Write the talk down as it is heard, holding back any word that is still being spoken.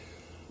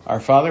Our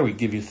Father, we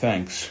give you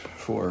thanks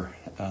for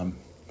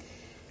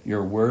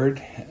your word,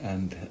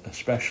 and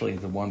especially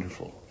the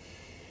wonderful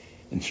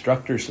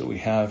instructors that we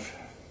have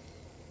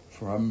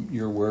from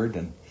your word,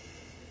 and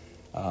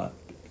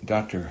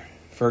Dr.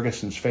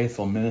 Ferguson's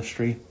faithful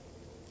ministry,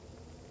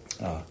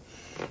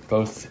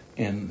 both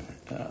in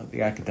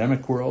the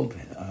academic world,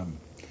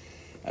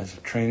 as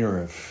a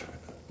trainer of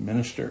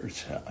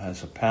ministers,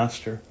 as a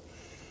pastor.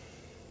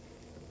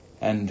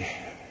 And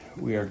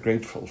we are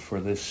grateful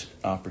for this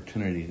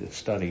opportunity to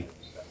study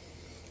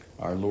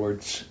our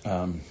Lord's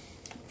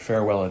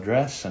farewell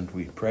address, and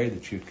we pray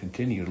that you'd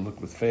continue to look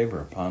with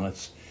favor upon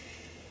us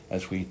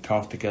as we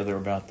talk together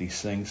about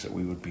these things, that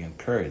we would be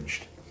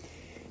encouraged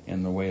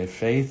in the way of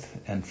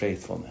faith and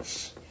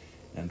faithfulness.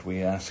 And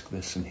we ask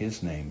this in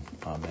his name.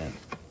 Amen.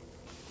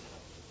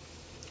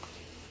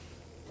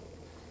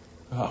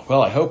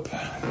 Well, I hope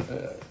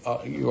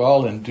you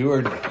all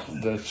endured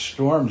the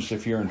storms,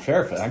 if you're in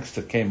Fairfax,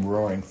 that came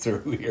roaring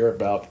through here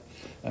about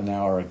an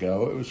hour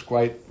ago. It was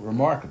quite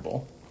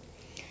remarkable.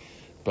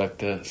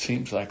 But it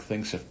seems like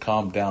things have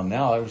calmed down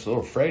now. I was a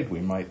little afraid we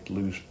might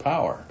lose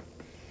power.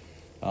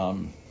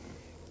 And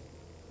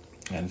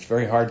it's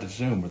very hard to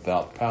Zoom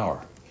without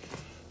power.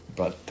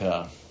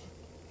 But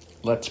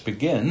let's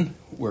begin.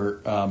 We're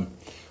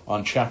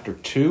on chapter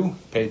 2,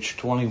 page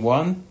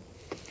 21.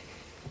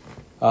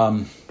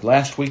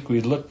 Last week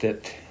we looked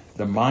at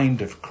the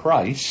mind of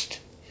Christ.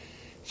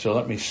 So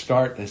let me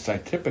start, as I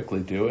typically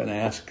do, and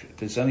ask,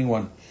 does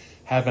anyone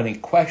have any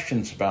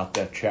questions about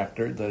that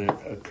chapter that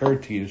have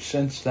occurred to you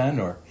since then,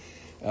 or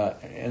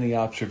any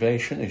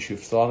observation as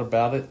you've thought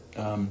about it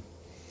in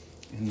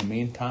the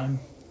meantime?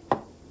 I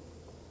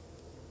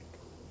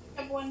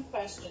have one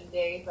question,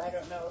 Dave. I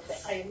don't know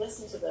if I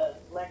listened to the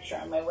lecture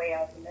on my way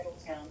out to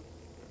Middletown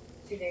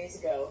 2 days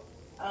ago.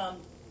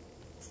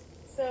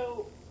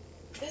 So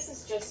this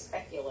is just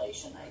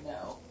speculation, I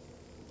know.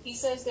 He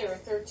says there were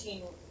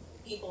 13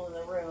 people in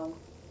the room,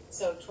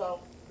 so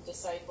 12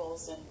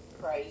 disciples and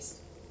Christ.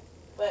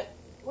 But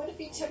would it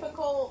be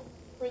typical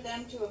for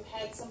them to have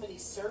had somebody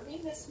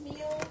serving this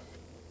meal?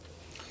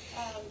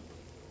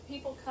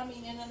 People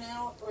coming in and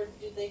out, or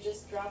did they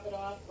just drop it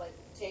off like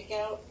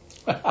takeout?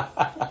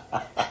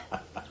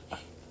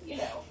 You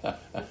know.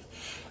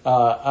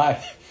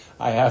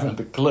 I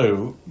haven't a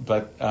clue,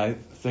 but I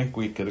think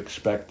we could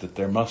expect that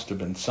there must have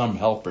been some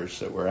helpers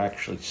that were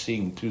actually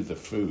seeing to the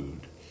food.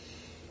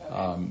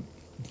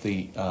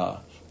 Okay.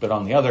 But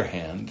on the other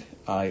hand,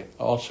 I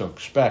also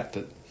expect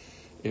that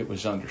it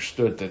was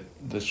understood that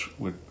this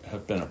would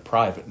have been a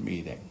private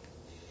meeting,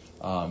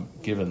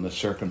 given the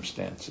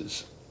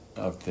circumstances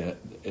of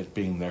it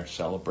being their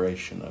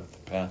celebration of the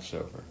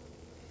Passover.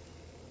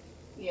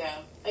 Yeah,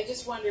 I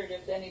just wondered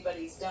if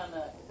anybody's done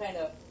a kind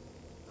of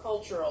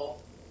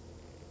cultural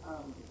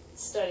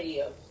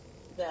study of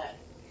that.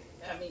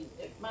 I mean,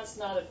 it must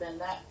not have been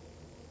that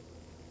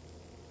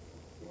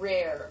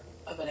rare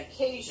of an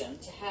occasion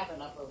to have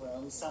an upper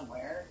room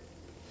somewhere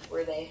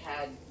where they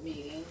had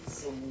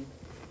meetings and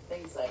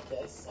things like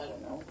this. I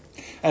don't know.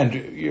 And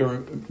you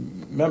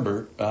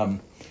remember,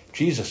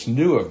 Jesus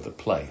knew of the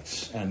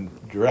place and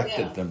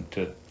directed them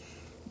to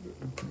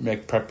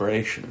make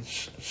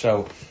preparations.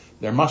 So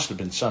there must have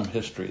been some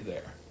history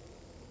there.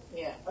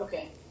 Yeah,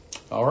 okay.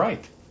 All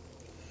right.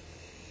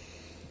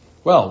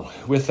 Well,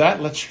 with that,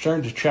 let's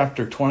turn to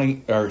chapter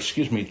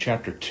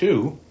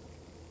 2,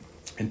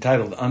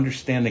 entitled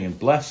Understanding and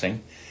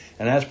Blessing.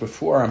 And as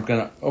before, I'm going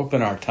to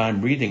open our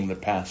time reading the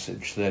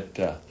passage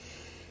that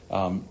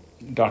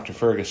Dr.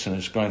 Ferguson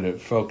is going to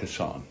focus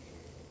on.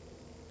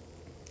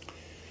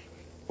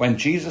 When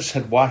Jesus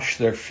had washed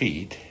their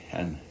feet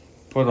and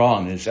put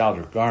on his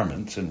outer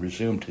garments and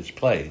resumed his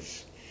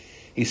place,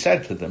 he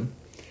said to them,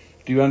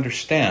 "Do you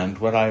understand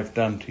what I have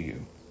done to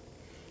you?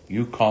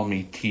 You call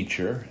me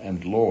teacher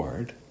and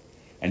Lord,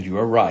 and you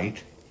are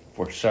right,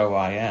 for so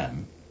I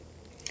am.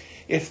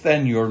 If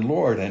then your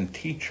Lord and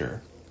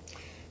teacher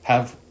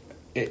have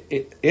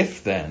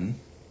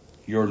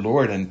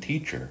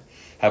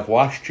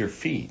washed your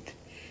feet,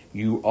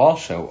 you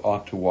also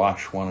ought to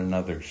wash one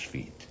another's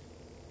feet.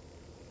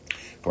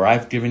 For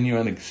I've given you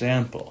an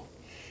example,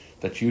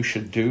 that you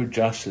should do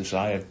just as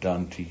I have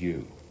done to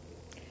you.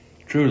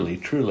 Truly,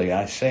 truly,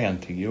 I say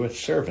unto you, a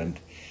servant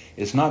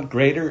is not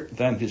greater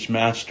than his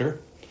master,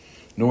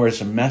 nor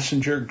is a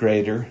messenger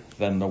greater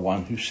than the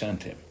one who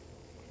sent him.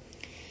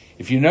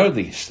 If you know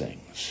these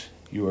things,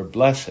 you are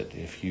blessed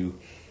if you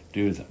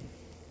do them.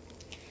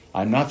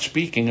 I'm not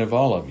speaking of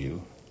all of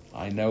you.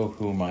 I know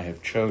whom I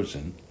have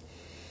chosen.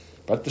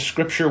 But the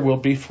scripture will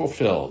be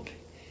fulfilled.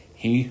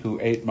 He who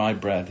ate my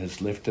bread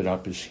has lifted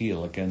up his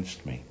heel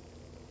against me.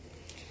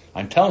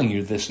 I'm telling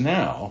you this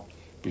now,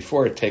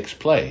 before it takes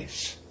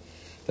place,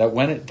 that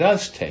when it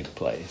does take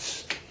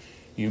place,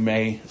 you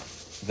may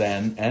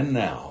then and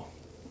now,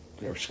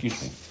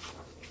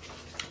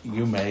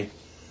 you may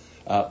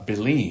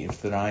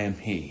believe that I am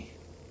he.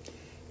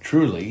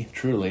 Truly,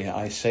 truly,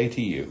 I say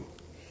to you,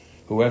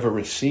 whoever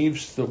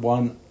receives the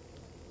one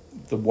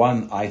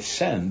I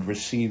send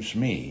receives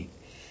me,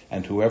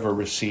 and whoever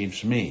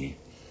receives me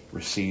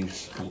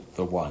receives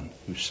the one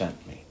who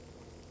sent me.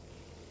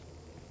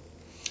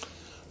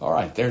 All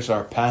right, there's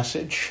our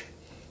passage.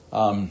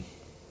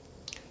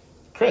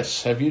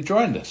 Chris, have you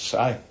joined us?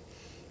 I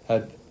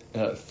had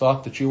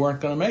thought that you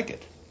weren't going to make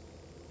it.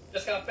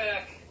 Just got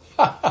back.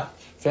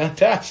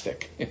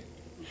 Fantastic.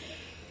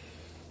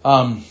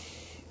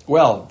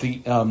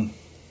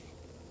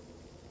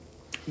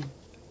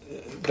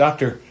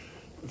 Dr.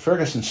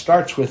 Ferguson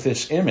starts with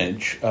this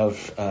image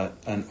of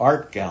an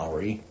art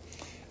gallery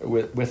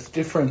with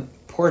different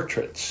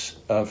portraits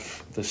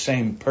of the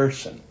same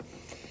person.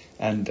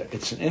 And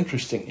it's an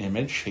interesting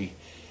image. He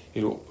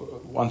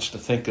wants to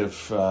think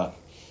of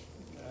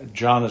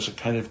John as a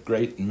kind of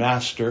great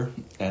master,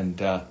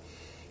 and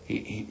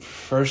he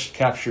first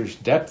captures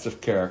depth of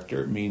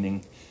character,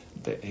 meaning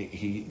that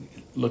he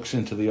looks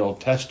into the Old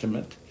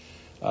Testament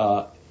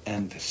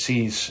and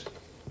sees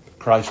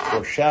Christ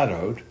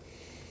foreshadowed.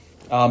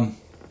 And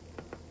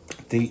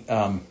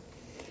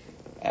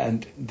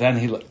then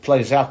he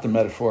plays out the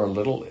metaphor a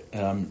little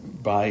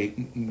by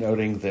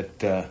noting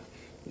that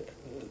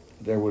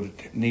there would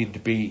need to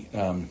be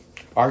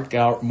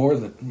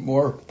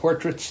more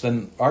portraits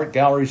than art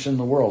galleries in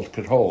the world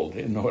could hold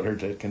in order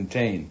to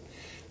contain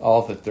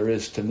all that there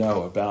is to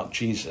know about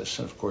Jesus.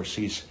 And of course,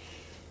 he's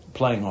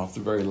playing off the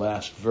very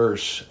last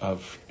verse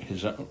of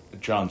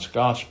John's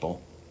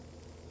Gospel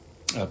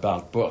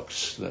about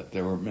books, that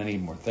there were many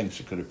more things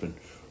that could have been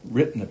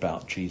written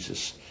about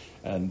Jesus,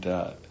 and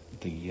the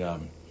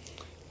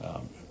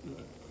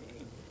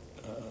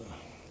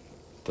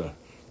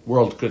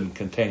world couldn't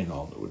contain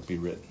all that would be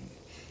written.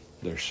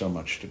 There's so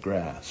much to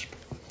grasp.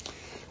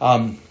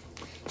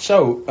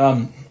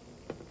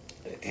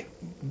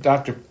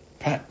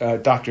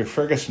 Dr.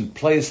 Ferguson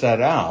plays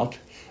that out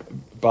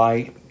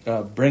by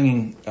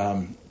bringing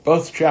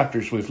both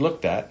chapters we've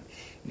looked at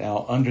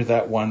now under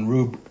that one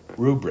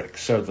rubric.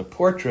 So the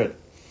portrait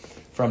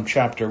from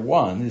chapter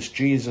 1 is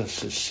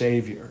Jesus as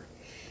Savior,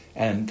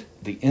 and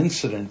the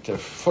incident of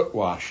foot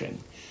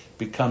washing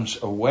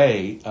becomes a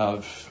way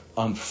of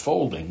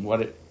unfolding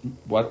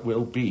what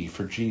will be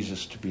for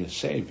Jesus to be a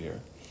Savior.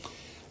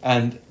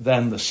 And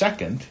then the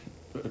second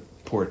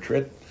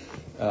portrait,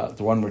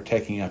 the one we're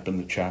taking up in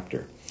the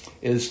chapter,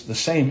 is the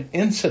same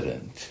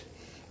incident,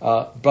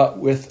 but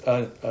with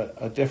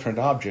a different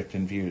object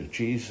in view.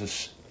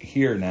 Jesus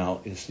here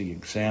now is the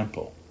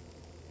example.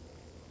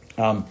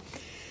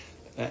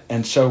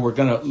 And so we're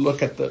going to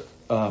look at the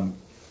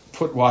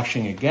foot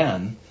washing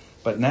again,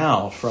 but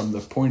now from the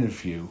point of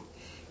view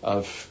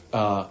of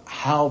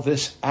how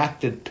this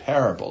acted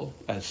parable,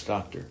 as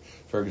Dr.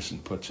 Ferguson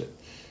puts it,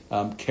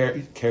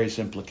 carries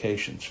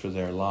implications for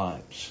their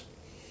lives.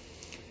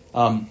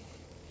 And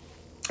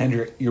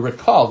you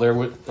recall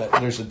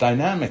there's a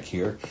dynamic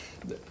here.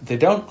 They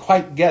don't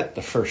quite get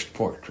the first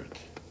portrait.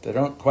 They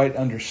don't quite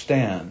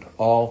understand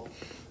all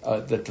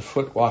that the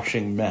foot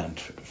washing meant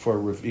for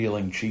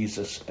revealing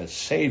Jesus as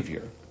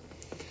Savior.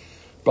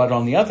 But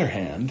on the other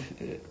hand,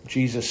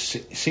 Jesus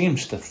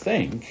seems to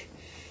think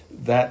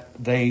that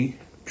they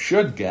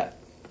should get,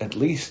 at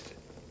least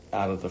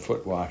out of the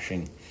foot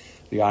washing,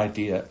 the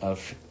idea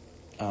of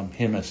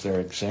him as their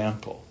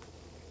example.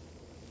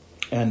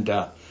 And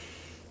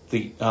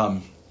he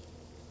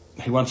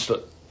wants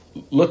to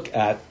look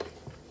at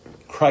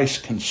Christ's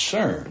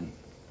concern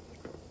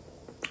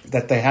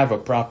that they have a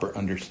proper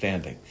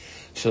understanding.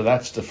 So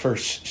that's the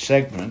first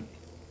segment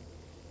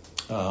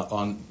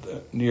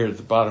near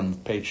the bottom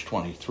of page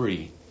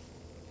 23.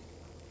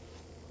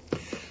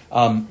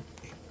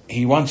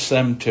 He wants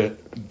them to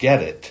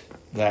get it,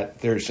 that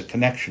there's a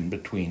connection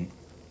between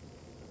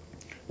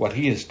what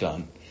he has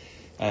done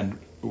and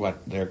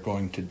what they're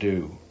going to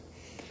do.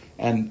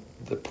 And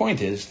the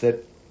point is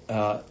that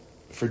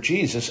for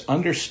Jesus,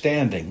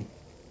 understanding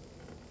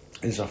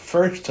is a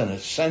first and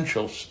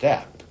essential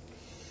step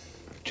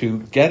to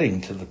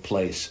getting to the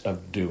place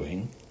of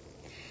doing.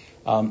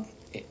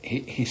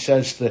 He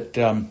says that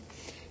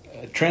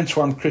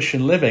transformed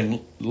Christian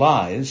living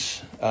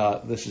lies,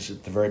 this is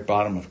at the very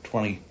bottom of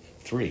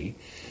 23,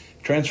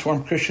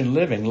 transformed Christian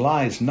living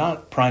lies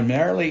not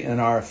primarily in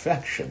our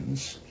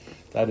affections,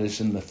 that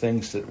is, in the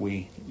things that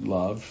we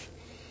love,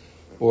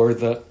 or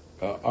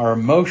our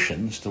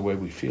emotions, the way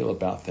we feel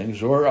about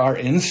things, or our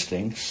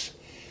instincts,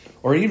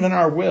 or even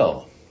our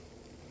will.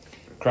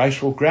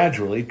 Christ will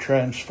gradually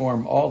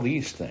transform all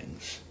these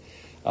things,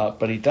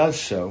 but he does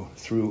so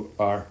through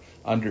our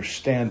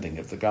understanding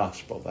of the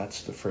gospel.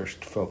 That's the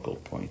first focal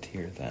point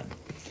here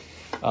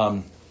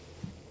then.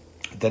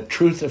 That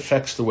truth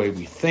affects the way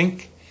we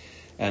think,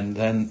 and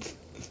then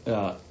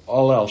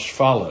all else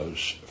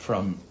follows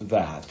from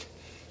that.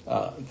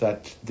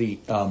 That the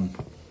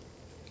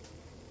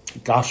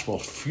gospel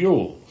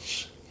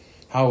fuels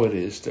how it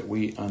is that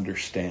we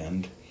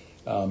understand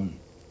how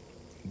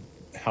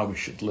we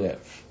should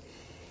live.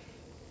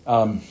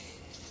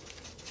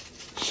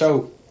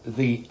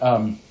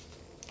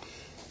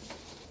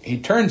 He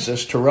turns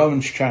us to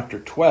Romans chapter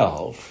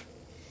 12,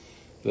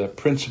 the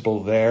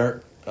principle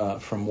there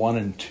from 1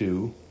 and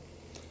 2.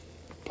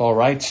 Paul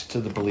writes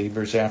to the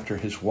believers after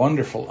his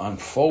wonderful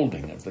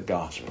unfolding of the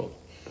gospel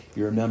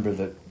You remember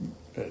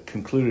that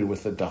concluded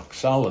with the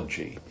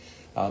doxology,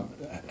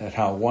 at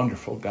how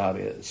wonderful God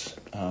is.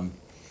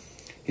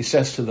 He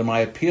says to them, I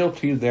appeal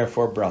to you,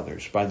 therefore,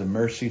 brothers, by the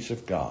mercies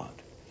of God,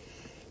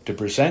 to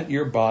present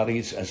your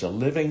bodies as a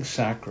living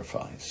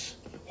sacrifice,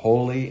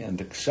 holy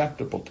and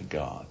acceptable to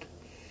God,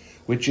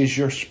 which is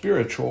your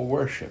spiritual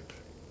worship.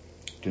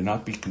 Do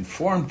not be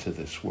conformed to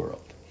this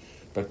world,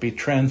 but be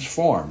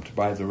transformed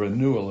by the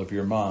renewal of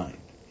your mind,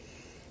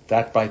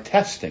 that by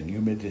testing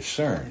you may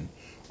discern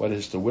what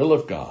is the will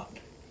of God,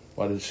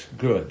 what is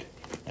good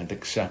and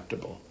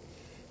acceptable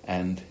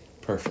and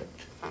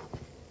perfect.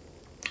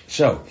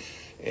 So,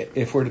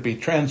 if we're to be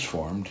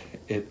transformed,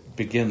 it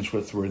begins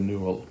with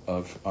renewal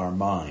of our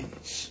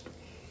minds.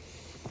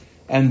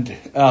 And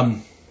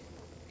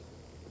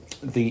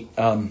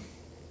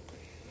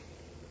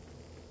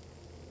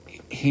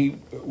he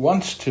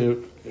wants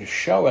to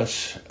show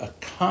us a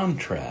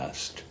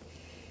contrast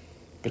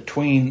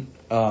between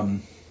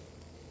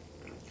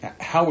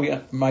how we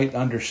might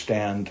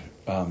understand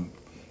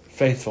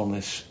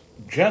faithfulness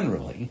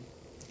generally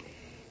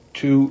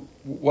to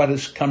what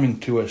is coming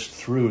to us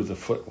through the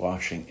foot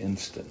washing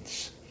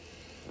instance.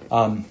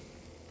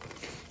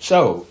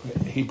 So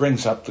he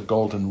brings up the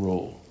golden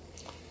rule,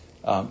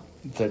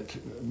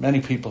 that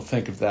many people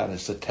think of that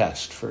as the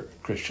test for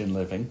Christian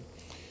living.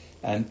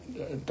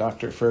 And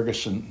Dr.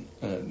 Ferguson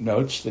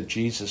notes that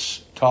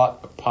Jesus taught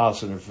a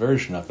positive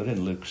version of it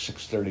in Luke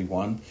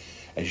 6:31.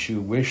 As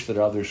you wish that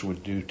others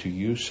would do to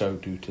you, so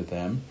do to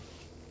them.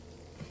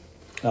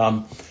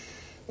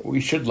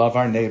 We should love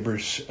our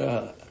neighbors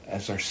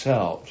as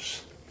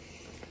ourselves.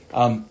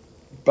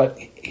 But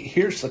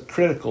here's the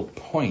critical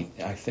point,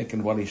 I think,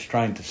 in what he's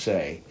trying to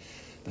say.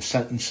 The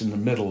sentence in the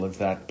middle of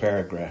that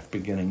paragraph,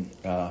 beginning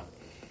in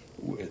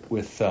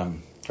the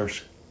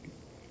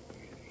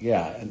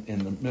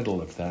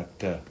middle of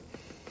that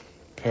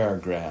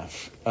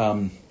paragraph.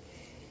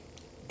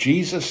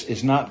 Jesus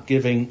is not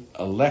giving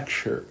a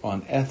lecture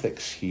on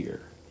ethics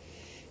here.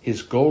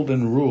 His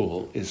golden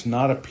rule is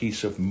not a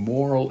piece of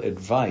moral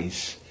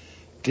advice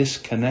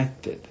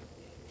disconnected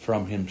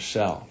from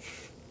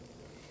himself.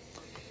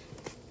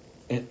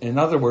 In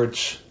other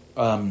words,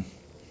 to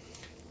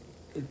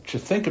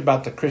think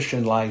about the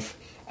Christian life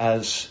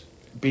as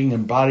being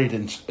embodied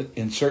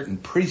in certain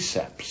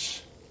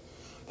precepts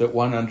that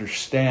one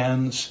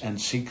understands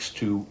and seeks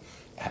to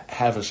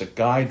have as a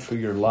guide for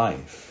your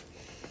life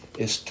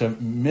is to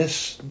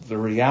miss the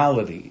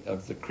reality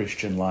of the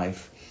Christian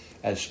life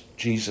as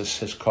Jesus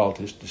has called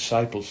his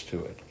disciples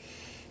to it.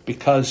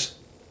 Because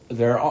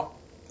there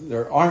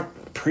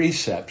aren't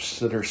precepts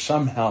that are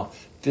somehow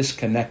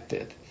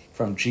disconnected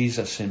from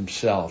Jesus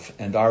himself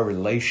and our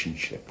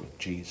relationship with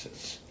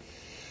Jesus.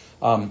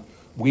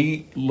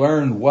 We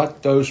learn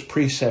what those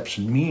precepts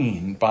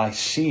mean by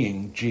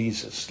seeing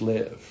Jesus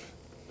live.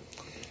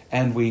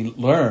 And we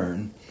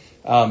learn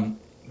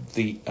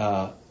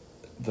the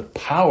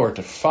power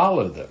to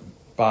follow them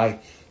by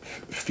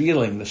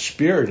feeling the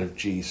Spirit of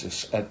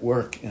Jesus at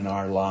work in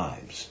our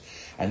lives.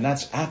 And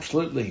that's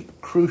absolutely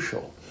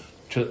crucial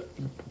to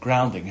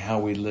grounding how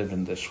we live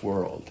in this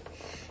world.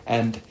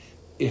 And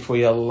if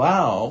we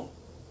allow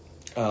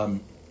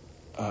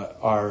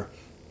our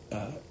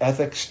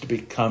ethics to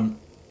become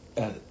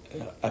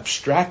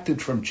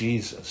abstracted from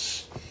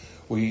Jesus,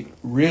 we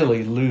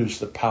really lose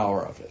the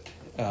power of it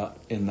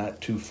in that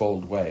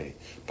twofold way,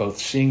 both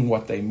seeing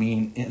what they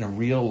mean in a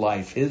real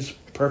life, his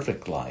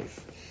perfect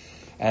life,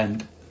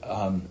 and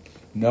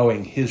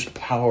knowing his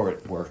power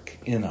at work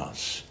in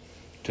us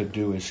to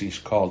do as he's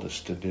called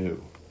us to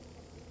do.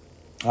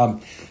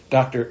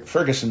 Dr.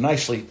 Ferguson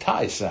nicely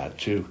ties that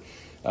to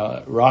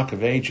Rock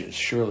of Ages,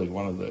 surely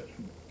one of the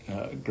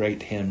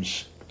great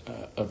hymns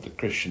of the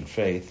Christian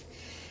faith,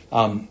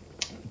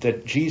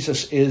 that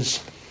Jesus is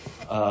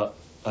a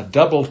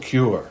double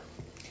cure.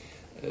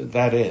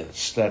 That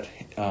is, that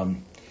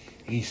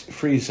he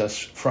frees us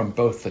from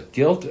both the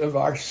guilt of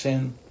our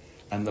sin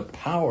and the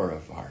power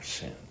of our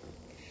sin.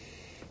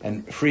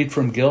 And freed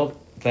from guilt,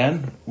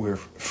 then, we're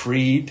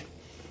freed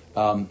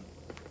to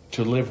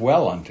live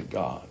well unto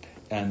God.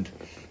 And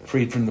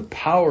freed from the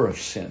power of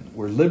sin,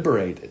 we're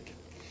liberated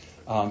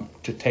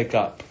to take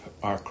up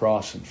our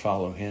cross and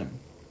follow him.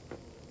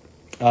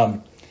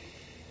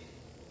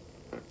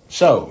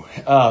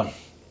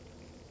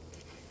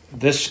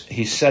 This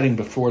he's setting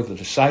before the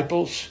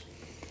disciples.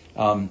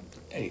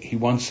 He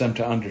wants them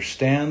to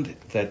understand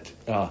that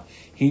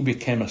he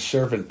became a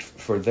servant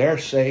for their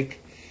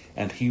sake,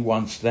 and he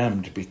wants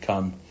them to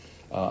become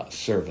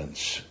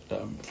servants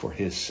for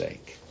his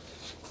sake.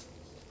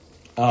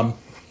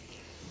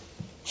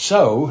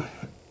 So,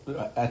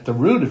 at the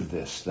root of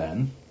this,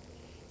 then,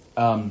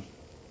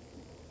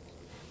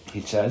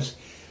 he says,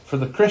 for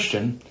the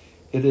Christian,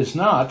 it is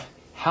not,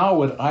 how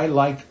would I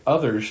like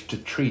others to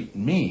treat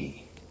me?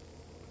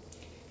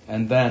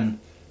 And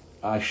then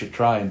I should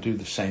try and do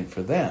the same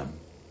for them.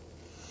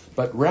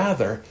 But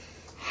rather,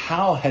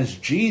 how has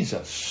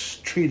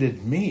Jesus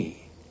treated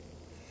me?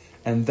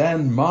 And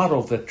then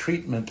model the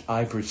treatment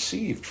I've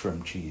received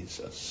from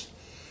Jesus.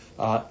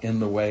 in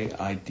the way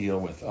I deal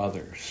with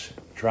others,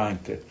 trying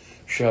to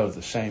show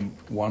the same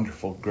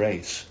wonderful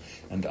grace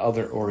and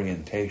other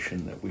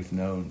orientation that we've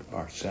known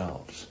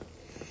ourselves.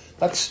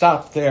 Let's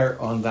stop there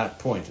on that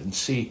point and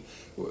see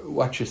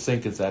what you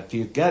think of that. Do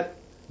you get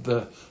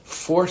the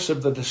force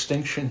of the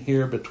distinction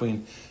here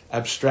between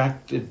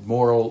abstracted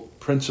moral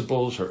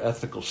principles or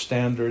ethical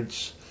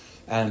standards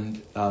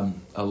and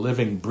a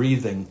living,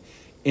 breathing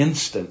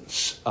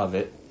instance of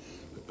it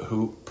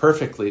who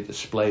perfectly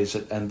displays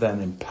it and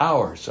then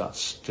empowers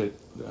us to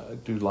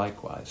do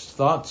likewise?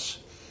 Thoughts,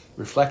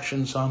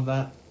 reflections on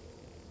that?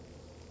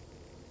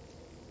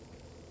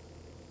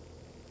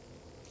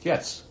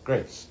 Yes,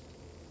 Grace.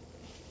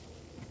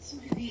 This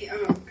might be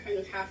kind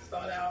of half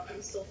thought out.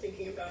 I'm still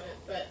thinking about it,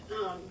 but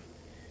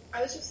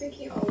I was just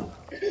thinking how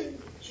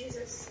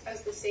Jesus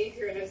as the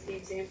Savior and as the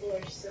example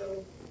are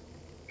so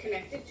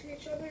connected to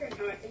each other, and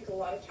how I think a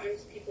lot of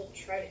times people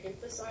try to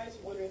emphasize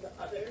one or the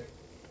other.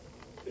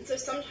 And so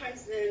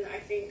sometimes then I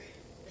think,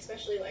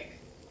 especially like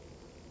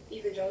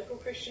evangelical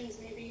Christians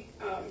maybe,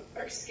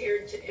 are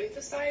scared to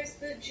emphasize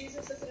the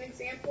Jesus as an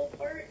example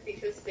part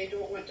because they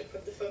don't want to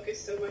put the focus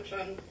so much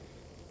on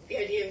the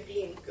idea of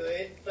being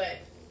good, but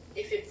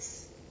if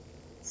it's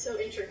so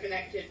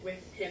interconnected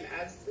with him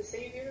as the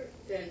Savior,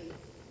 then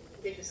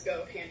they just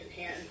go hand in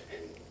hand,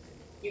 and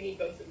you need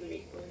both of them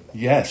equally.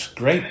 Yes,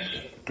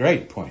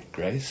 great point,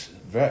 Grace.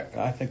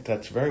 I think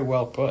that's very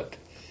well put.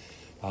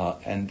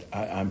 And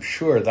I'm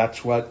sure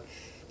that's what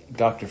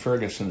Dr.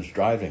 Ferguson is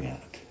driving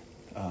at.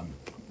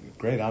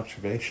 Great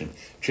observation.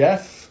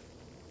 Jeff?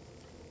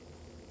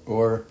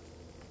 Or...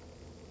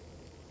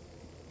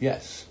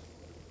 Yes.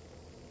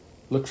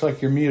 Looks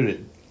like you're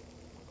muted.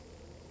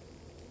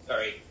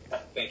 Sorry.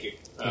 Thank you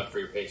for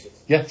your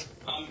patience. Yes.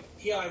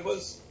 Yeah, I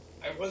was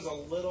a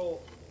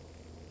little.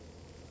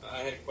 I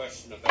had a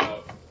question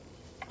about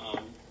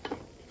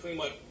between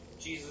what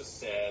Jesus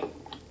said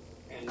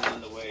and then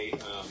the way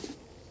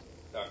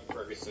Dr.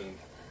 Ferguson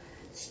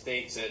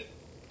states it.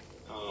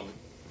 How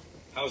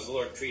has the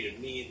Lord treated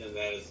me? Then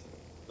that is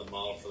the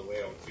model for the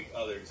way I would treat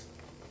others.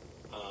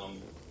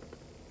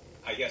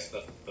 I guess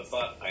the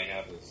thought I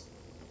have is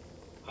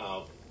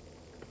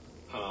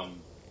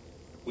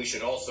we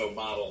should also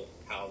model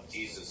how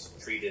Jesus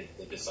treated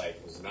the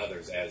disciples and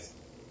others as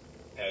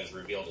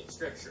revealed in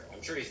Scripture.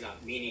 I'm sure he's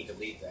not meaning to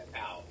leave that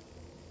out,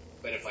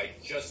 but if I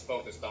just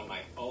focused on my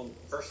own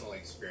personal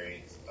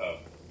experience of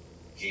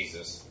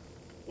Jesus,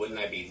 wouldn't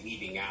I be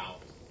leaving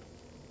out,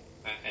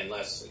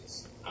 unless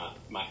it's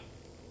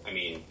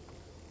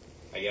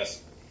I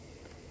guess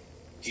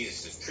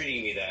Jesus is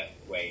treating me that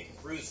way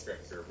through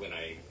Scripture when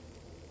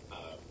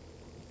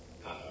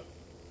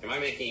am I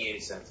making any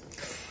sense?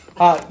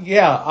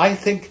 Yeah, I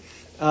think,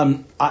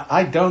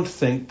 I don't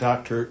think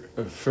Dr.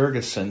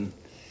 Ferguson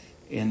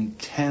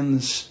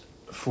intends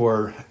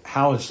for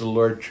how has the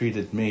Lord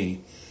treated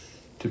me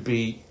to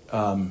be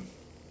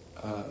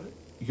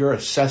your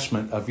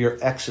assessment of your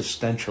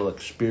existential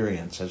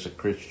experience as a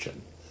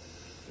Christian.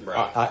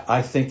 Right.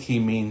 I think he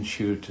means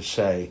you to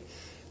say,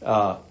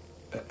 how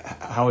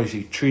has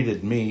he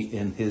treated me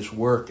in his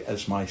work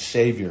as my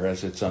Savior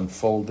as it's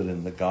unfolded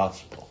in the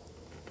gospel?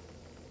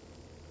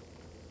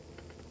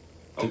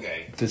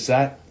 Okay. Does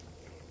that...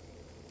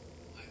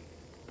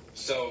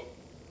 So,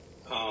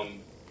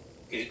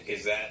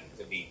 is that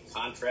to be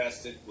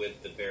contrasted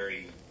with the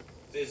very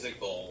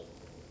physical,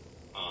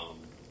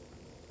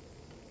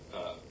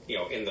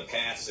 in the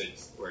passage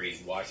where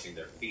he's washing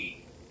their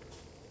feet,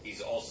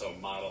 he's also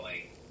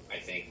modeling, I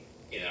think,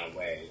 in a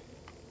way,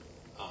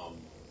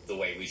 the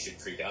way we should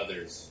treat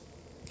others.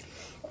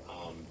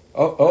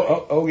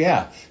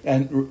 Yeah.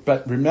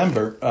 But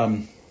remember,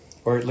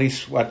 or at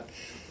least what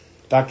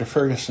Dr.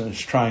 Ferguson is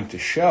trying to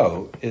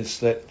show is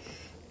that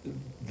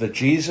the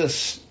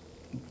Jesus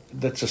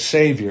that's a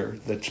Savior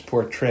that's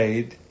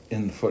portrayed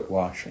in the foot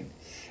washing,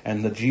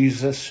 and the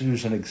Jesus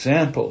who's an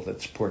example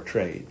that's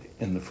portrayed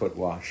in the foot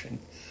washing,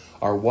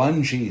 are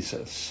one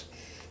Jesus.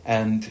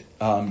 And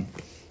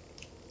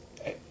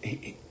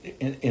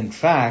in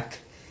fact,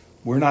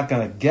 we're not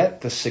going to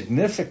get the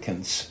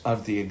significance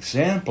of the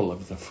example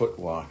of the foot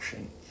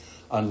washing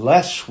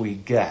unless we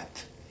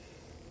get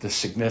the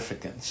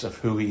significance of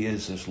who he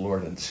is as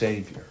Lord and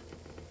Savior.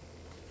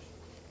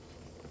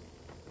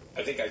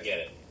 I think I get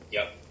it.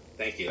 Yep.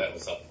 Thank you. That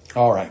was helpful.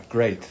 All right.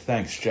 Great.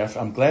 Thanks, Jeff.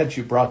 I'm glad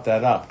you brought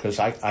that up because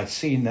I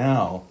see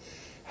now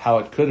how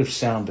it could have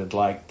sounded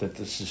like that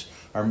this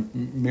are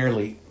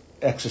merely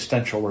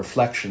existential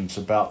reflections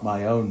about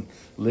my own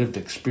lived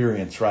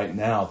experience right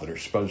now that are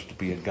supposed to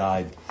be a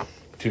guide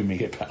to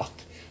me about.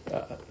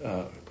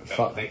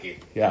 Thank you.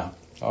 Yeah.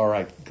 All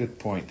right. Good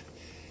point.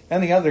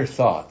 Any other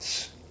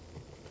thoughts?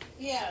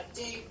 Yeah,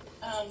 Dave.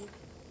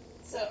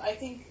 So I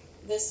think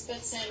this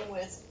fits in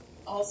with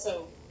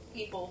also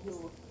people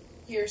who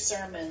hear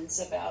sermons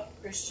about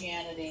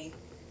Christianity,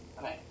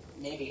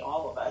 maybe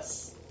all of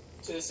us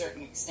to a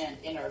certain extent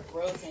in our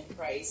growth in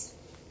Christ,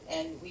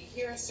 and we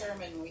hear a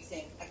sermon and we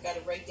think, I've got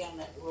to write down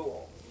that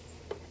rule.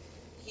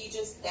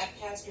 That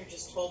pastor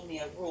just told me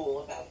a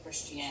rule about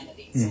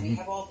Christianity. So we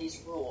have all these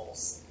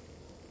rules.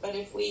 But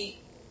if we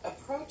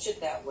approach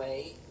it that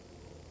way,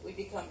 we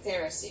become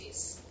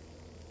Pharisees.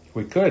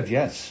 We could,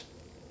 yes.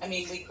 I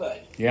mean, we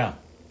could. Yeah.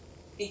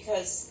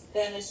 Because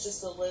then it's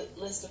just a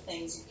list of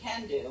things you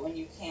can do and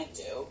you can't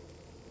do,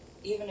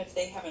 even if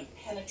they haven't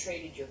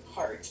penetrated your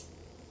heart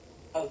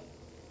of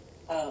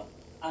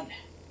on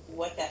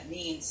what that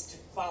means to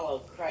follow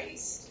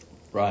Christ.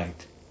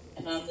 Right.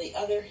 And on the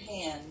other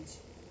hand,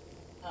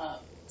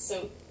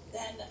 so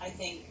then I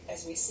think,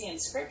 as we see in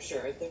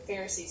Scripture, the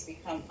Pharisees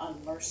become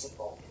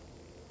unmerciful.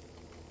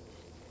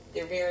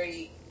 They're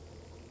very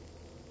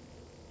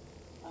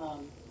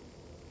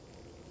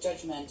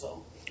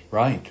judgmental.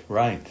 Right,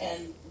 right.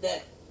 And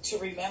that to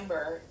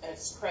remember,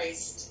 as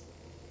Christ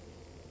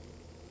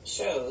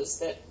shows,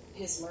 that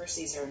his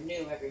mercies are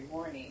new every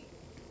morning,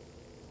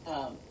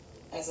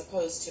 as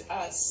opposed to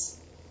us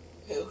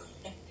who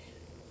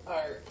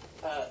our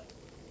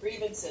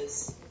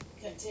grievances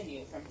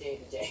continue from day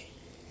to day,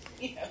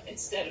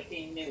 instead of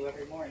being new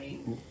every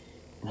morning.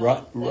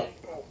 Right. That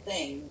whole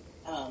thing.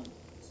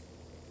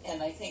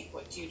 And I think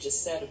what you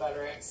just said about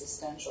our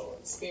existential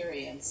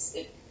experience,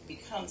 it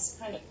becomes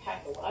kind of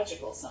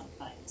pathological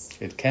sometimes.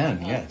 It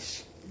can,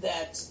 yes.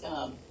 That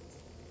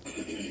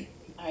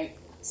I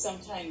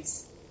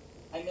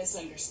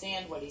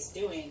misunderstand what he's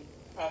doing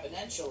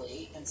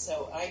providentially, and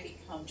so I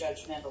become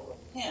judgmental of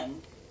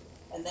him,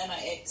 and then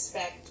I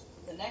expect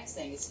the next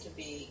thing is to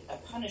be a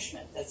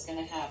punishment that's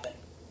going to happen.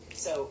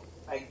 So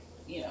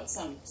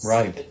some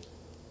stupid,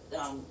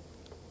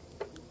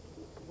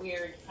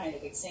 weird kind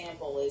of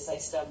example is I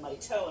stub my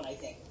toe and I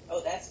think,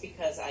 oh, that's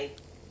because I,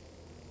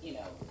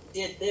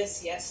 did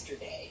this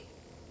yesterday.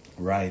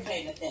 Right.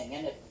 Kind of thing.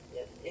 And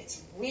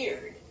it's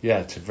weird. Yeah,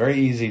 it's very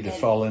easy to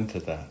fall into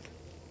that.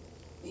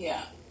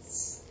 Yeah.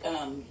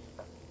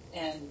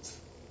 And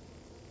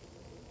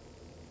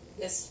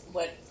this,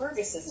 what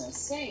Ferguson is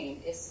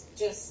saying is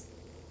just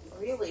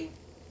really,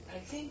 I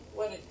think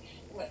what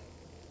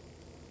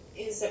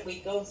is that we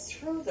go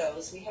through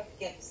those, we have to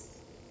get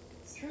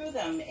through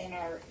them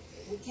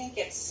we can't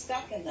get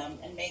stuck in them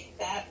and make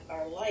that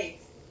our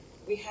life.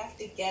 We have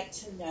to get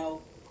to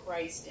know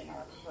Christ in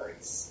our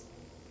hearts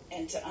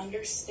and to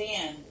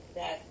understand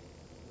that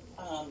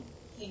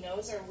he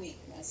knows our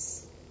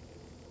weakness.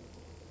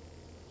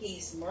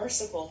 He's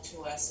merciful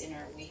to us in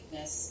our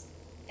weakness,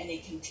 and he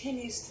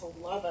continues to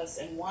love us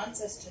and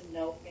wants us to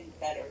know him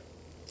better.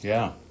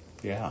 Yeah,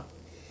 yeah.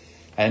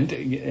 And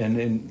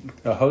in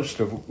a host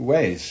of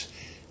ways,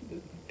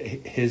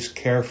 his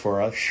care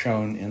for us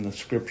shown in the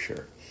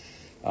Scripture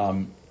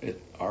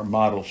are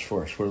models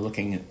for us. We're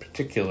looking at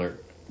particular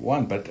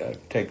one,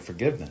 but take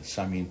forgiveness.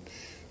 I mean,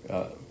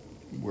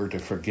 we're to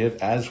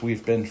forgive as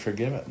we've been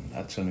forgiven.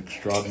 That's an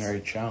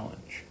extraordinary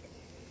challenge.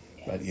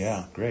 Yes. But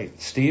yeah,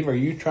 great. Steve, are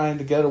you trying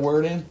to get a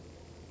word in?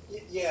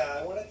 Yeah,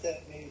 I wanted to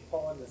maybe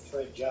pull on the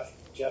thread Jeff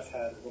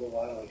had a little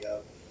while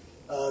ago.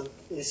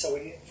 So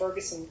when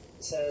Ferguson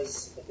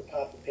says at the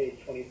top of page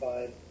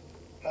 25,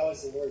 how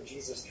has the Lord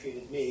Jesus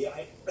treated me?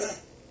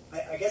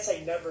 I guess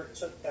I never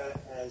took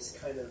that as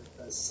kind of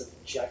a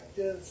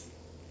subjective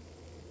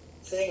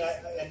thing.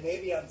 And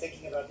maybe I'm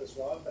thinking about this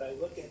wrong, but I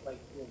look at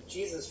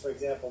Jesus, for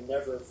example,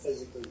 never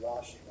physically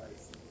washed my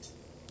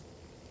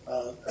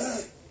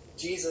feet.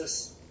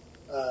 Jesus,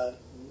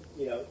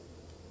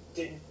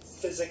 didn't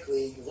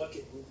physically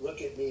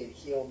look at me and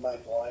heal my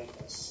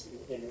blindness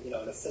in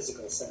a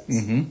physical sense.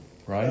 Mm-hmm.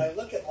 Right. But I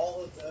look at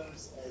all of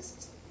those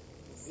as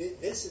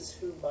this is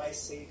who my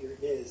Savior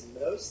is, and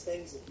those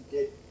things that he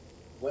did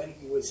when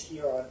he was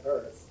here on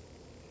earth,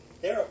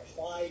 they're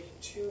applied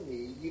to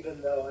me,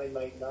 even though I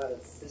might not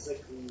have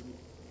physically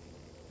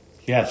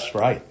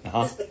right.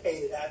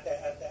 participated at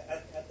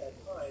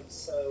that time.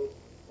 So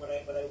when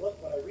I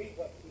read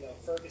what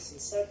Ferguson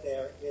said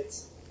there,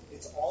 it's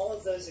all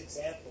of those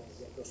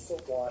examples of the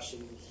foot washing,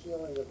 the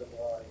healing of the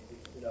blind,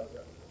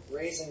 the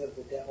raising of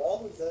the dead,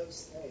 all of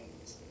those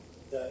things,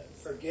 the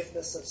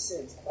forgiveness of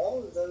sins, all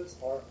of those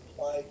are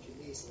applied to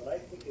me. So when I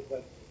think of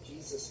what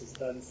Jesus has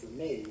done for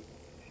me,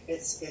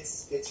 it's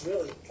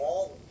really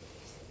all of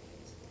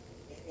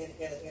those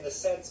things. In a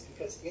sense,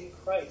 because in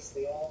Christ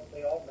they all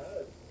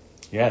matter.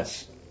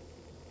 Yes.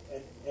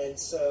 And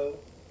so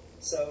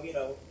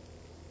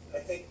I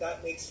think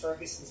that makes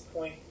Ferguson's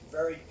point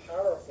very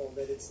powerful,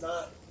 that it's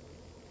not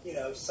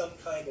some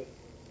kind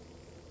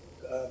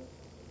of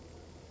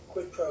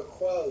quid pro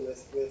quo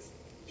with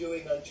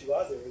doing unto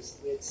others.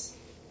 It's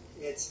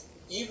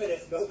even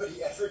if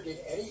nobody ever did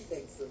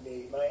anything for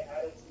me, my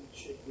attitude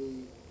should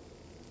be,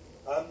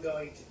 I'm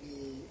going to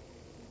be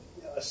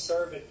a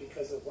servant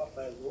because of what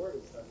my Lord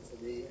has done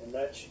for me, and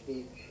that should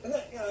be. And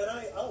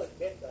I'll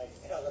admit that I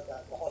fail at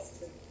that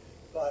often,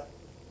 but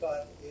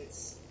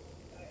it's.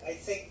 I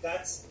think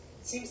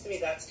seems to me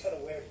that's kind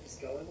of where he's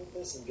going with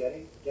this and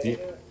getting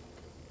there.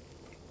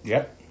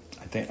 Yep,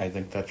 I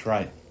think that's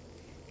right.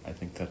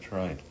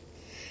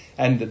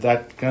 And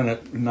that kind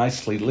of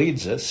nicely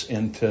leads us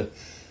into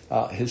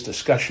his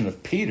discussion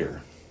of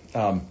Peter.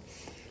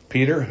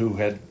 Peter, who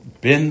had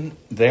been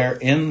there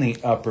in the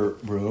upper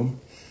room,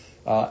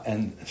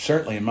 and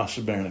certainly it must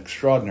have been an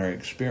extraordinary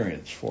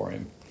experience for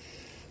him.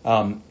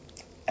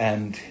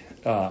 and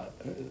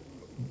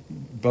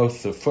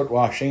both the foot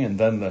washing and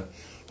then the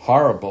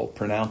horrible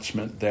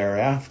pronouncement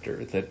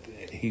thereafter that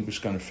he was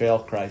going to fail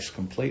Christ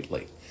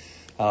completely.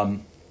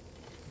 And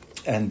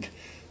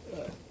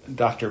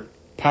Dr.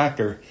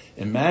 Packer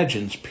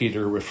imagines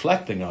Peter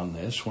reflecting on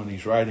this when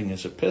he's writing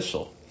his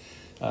epistle,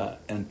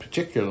 and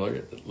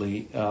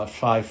particularly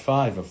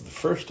 5:5 of the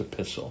first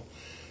epistle.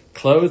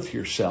 Clothe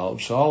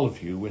yourselves, all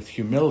of you, with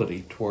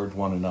humility toward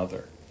one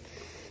another.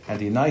 And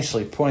he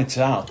nicely points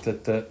out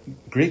that the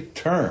Greek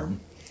term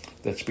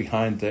that's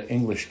behind the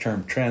English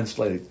term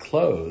translated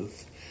clothe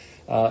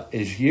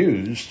is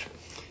used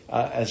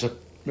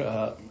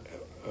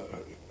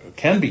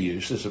can be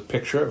used as a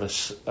picture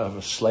of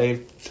a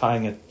slave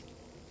tying a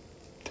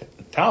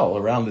towel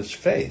around his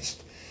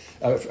waist.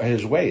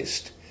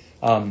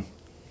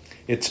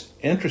 It's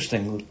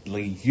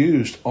interestingly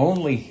used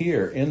only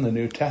here in the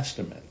New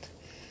Testament,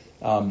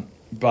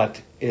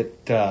 but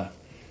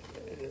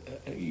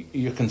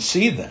you can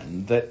see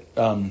then that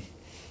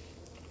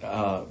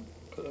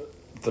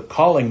the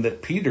calling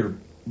that Peter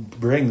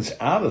brings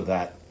out of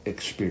that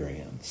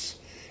experience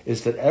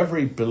is that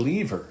every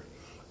believer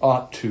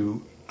ought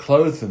to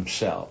clothe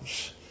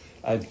themselves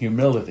in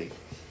humility,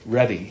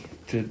 ready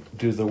to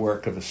do the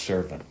work of a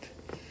servant.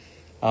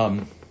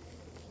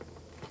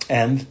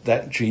 And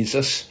that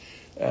Jesus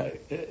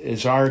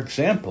is our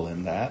example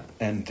in that.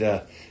 And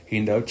he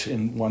notes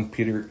in 1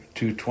 Peter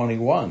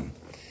 2:21,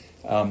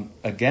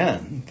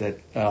 again, that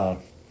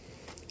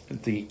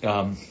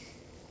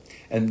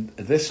and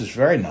this is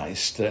very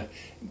nice. The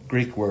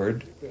Greek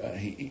word,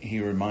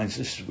 he reminds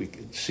us, we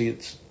can see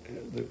it's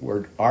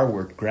our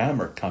word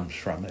grammar comes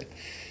from it.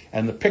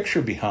 And the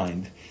picture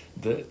behind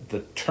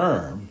the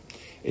term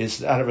is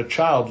that of a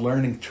child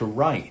learning to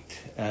write,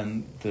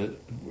 and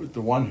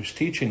the one who's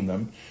teaching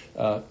them,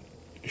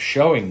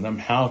 showing them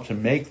how to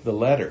make the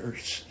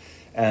letters,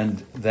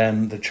 and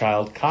then the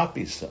child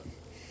copies them.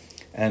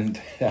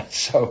 And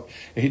so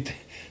he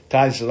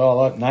ties it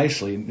all up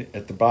nicely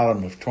at the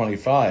bottom of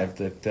 25,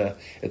 that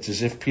it's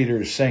as if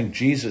Peter is saying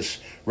Jesus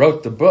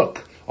wrote the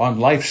book on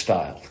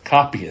lifestyle.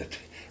 Copy it.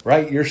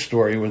 Write your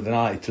story with an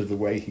eye to the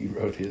way he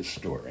wrote his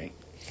story.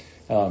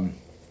 And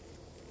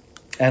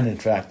in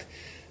fact,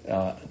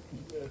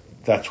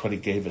 that's what he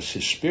gave us,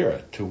 his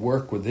Spirit, to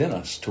work within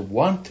us, to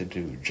want to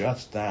do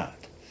just that,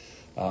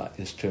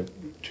 is to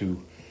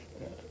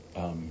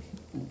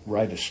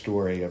write a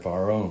story of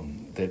our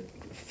own that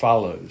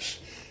follows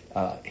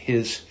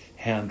his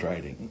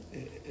handwriting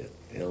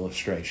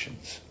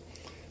illustrations.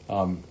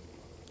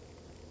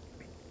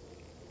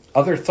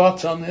 Other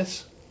thoughts on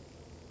this?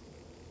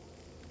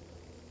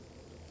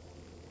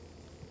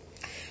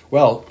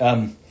 Well,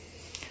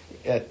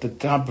 at the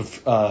top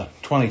of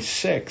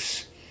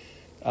 26,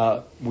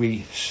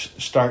 we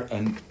start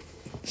a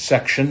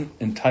section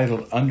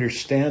entitled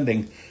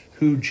Understanding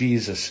Who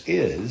Jesus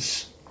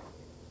Is.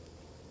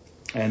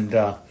 And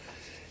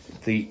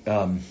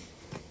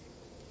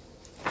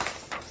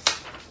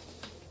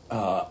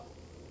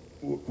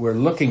we're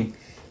looking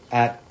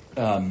at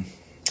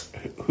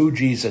who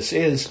Jesus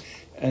is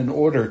in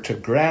order to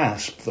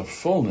grasp the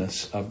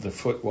fullness of the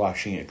foot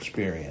washing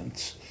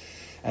experience.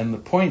 And the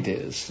point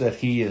is that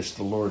he is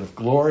the Lord of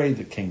glory,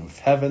 the King of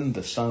heaven,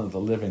 the Son of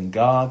the living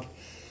God,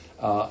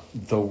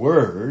 the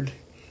Word,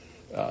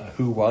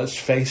 who was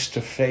face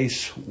to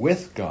face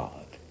with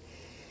God.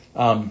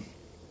 And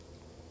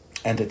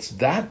it's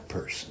that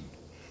person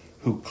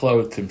who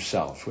clothed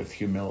himself with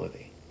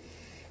humility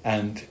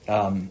and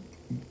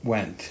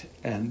went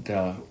and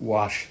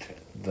washed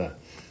the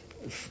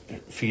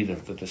feet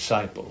of the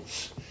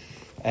disciples.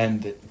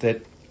 And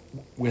that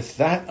with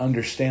that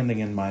understanding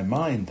in my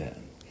mind then,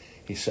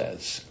 he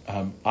says,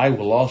 I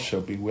will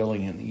also be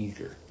willing and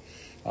eager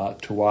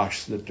to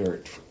wash the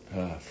dirt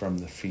from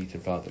the feet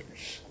of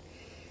others.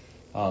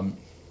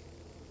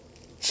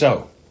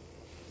 So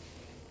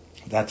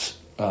that's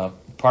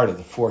part of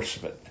the force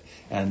of it,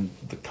 and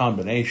the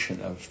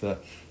combination of the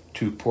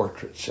two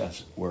portraits,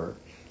 as it were.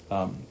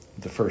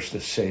 The first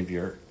as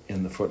Savior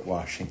in the foot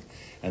washing,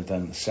 and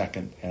then the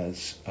second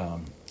as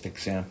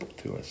example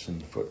to us in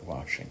the foot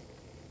washing.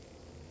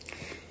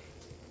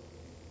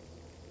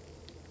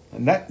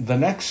 The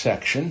next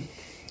section,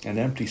 an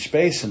empty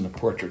space in the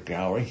portrait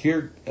gallery.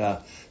 Here,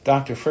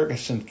 Dr.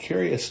 Ferguson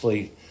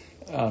curiously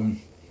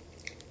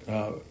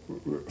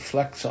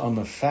reflects on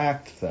the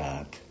fact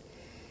that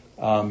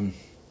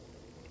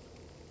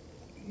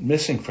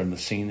missing from the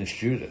scene is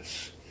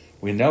Judas.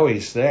 We know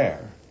he's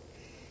there,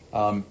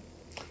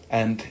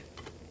 and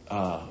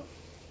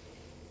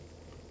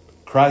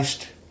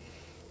Christ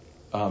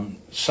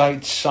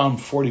cites Psalm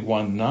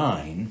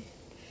 41:9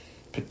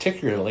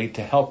 particularly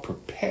to help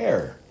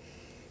prepare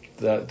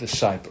the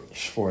disciples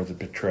for the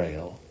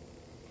betrayal.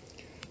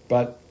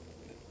 But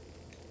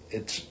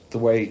it's the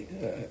way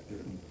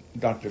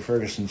Dr.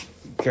 Ferguson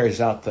carries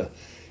out the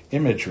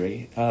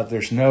imagery.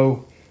 There's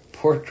no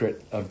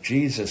portrait of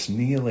Jesus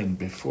kneeling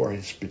before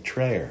his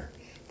betrayer.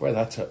 Boy,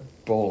 that's a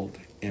bold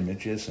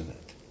image, isn't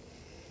it?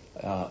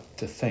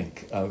 To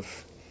think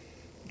of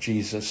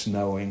Jesus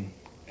knowing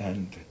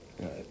and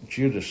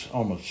Judas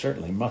almost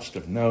certainly must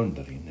have known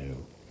that he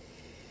knew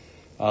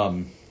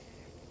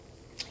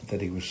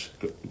that he was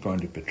going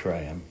to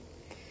betray him.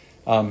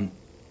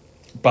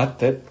 But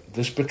that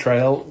this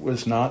betrayal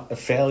was not a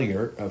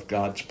failure of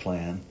God's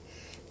plan,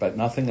 but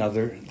nothing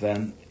other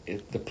than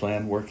the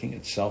plan working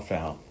itself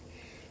out,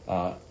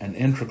 an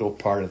integral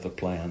part of the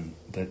plan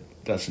that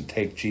doesn't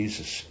take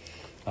Jesus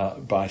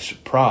by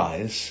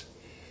surprise,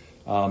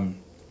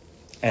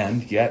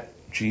 and yet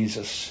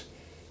Jesus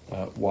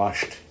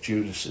washed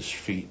Judas's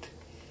feet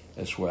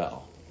as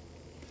well.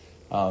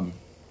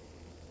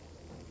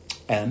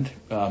 And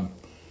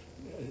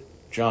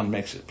John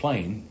makes it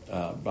plain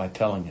by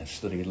telling us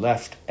that he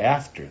left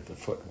after the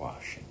foot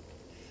washing.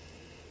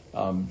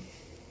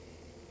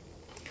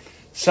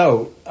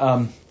 So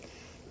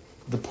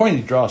the point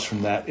he draws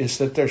from that is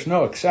that there's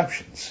no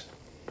exceptions.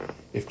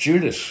 If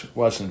Judas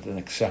wasn't an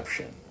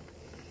exception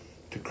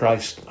to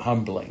Christ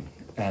humbling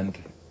and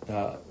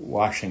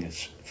washing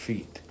his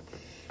feet,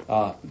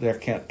 there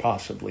can't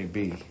possibly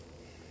be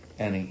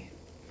any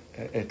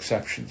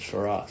exceptions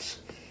for us.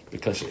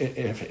 Because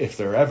if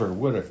there ever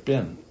would have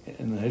been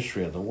in the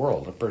history of the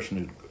world a person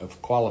who would have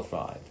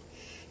qualified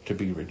to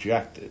be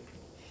rejected,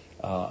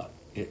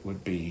 it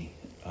would be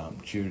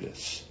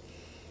Judas.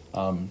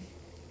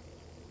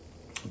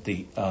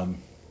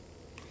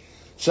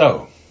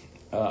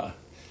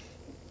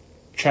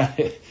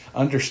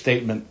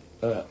 Understatement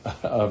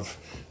of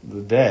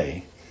the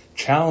day,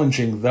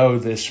 challenging though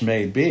this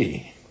may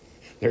be,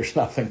 there's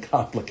nothing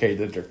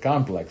complicated or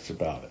complex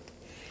about it.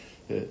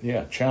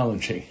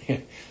 Challenging,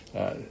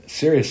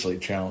 seriously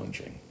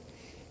challenging.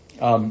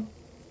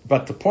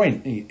 But the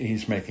point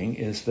he's making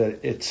is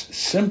that it's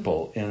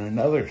simple in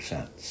another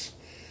sense.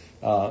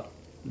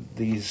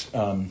 These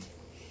aren't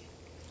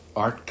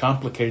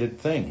complicated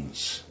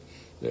things.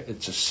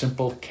 It's a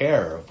simple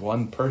care of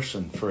one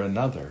person for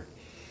another.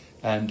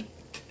 And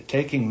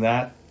taking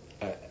that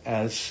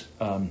as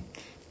an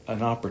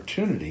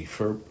opportunity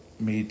for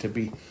me to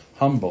be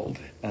humbled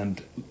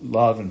and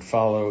love and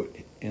follow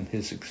in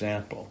his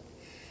example.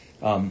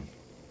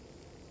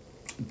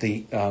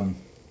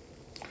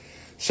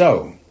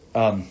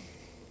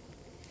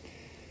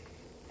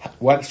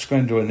 What's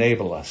going to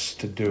enable us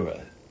to do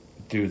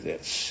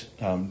this?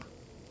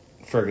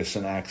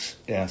 Ferguson asks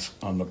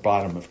on the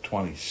bottom of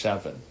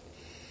 27.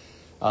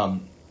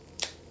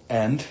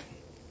 And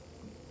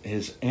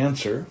his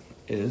answer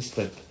is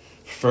that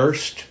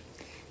first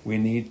we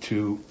need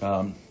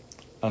to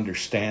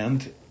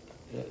understand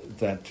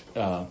that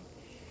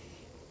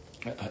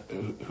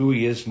who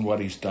he is and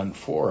what he's done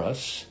for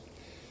us.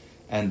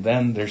 And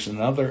then there's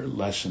another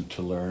lesson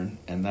to learn,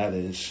 and that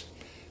is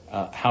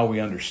how we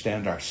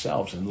understand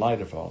ourselves in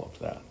light of all of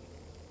that.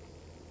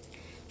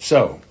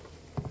 So,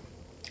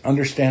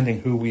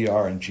 understanding who we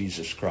are in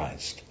Jesus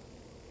Christ.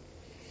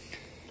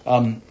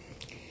 Who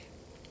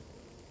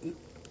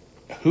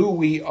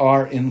we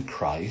are in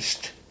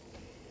Christ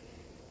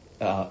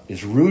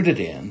is rooted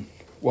in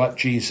what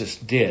Jesus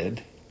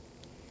did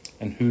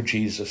and who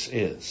Jesus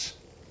is.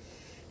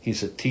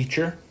 He's a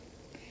teacher.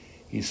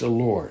 He's a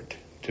Lord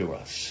to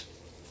us.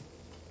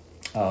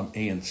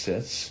 He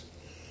insists.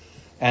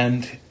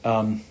 And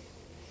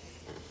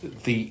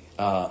the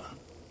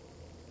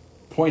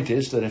point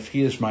is that if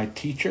he is my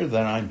teacher,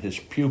 then I'm his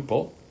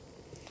pupil,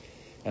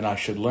 and I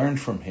should learn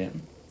from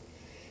him.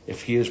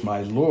 If he is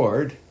my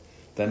Lord,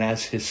 then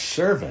as his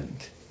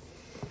servant,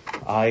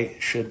 I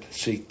should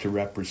seek to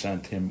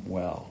represent him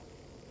well.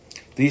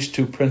 These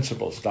two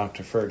principles,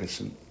 Dr.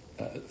 Ferguson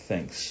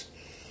thinks,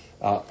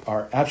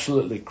 are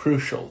absolutely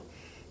crucial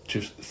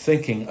to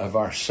thinking of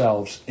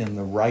ourselves in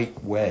the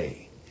right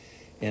way,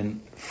 in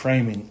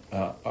framing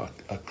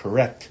a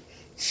correct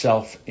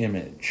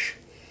self-image.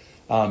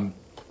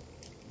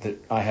 That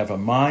I have a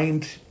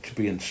mind to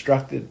be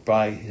instructed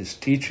by his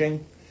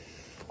teaching.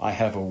 I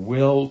have a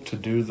will to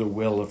do the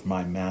will of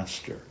my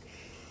master.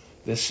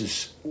 This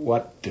is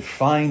what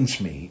defines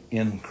me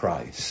in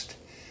Christ.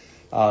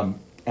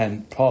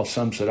 And Paul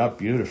sums it up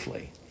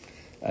beautifully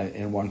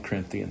in 1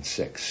 Corinthians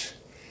 6.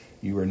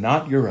 You are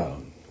not your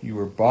own. You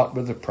were bought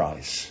with a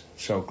price,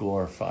 so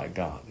glorify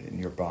God in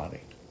your body.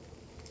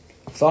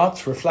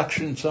 Thoughts,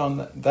 reflections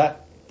on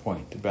that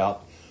point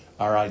about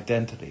our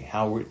identity,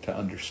 how we're to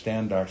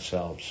understand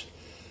ourselves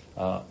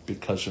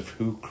because of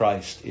who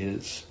Christ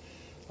is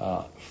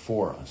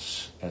for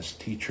us as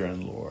teacher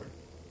and Lord.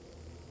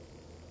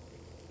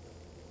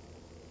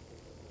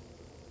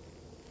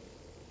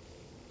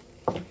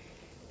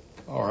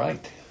 All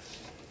right.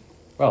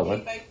 Well,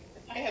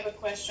 I have a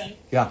question.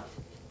 Yeah.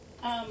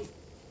 I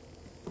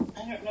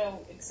don't know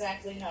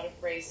exactly how to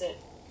phrase it,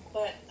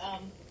 but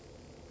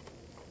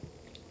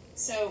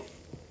so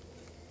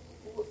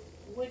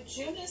would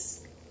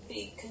Judas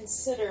be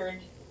considered,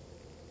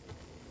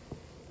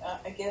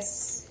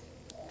 as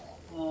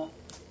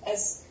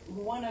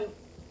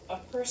a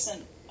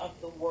person of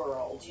the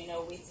world? You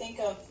know, we think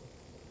of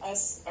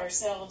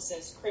ourselves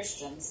as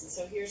Christians, and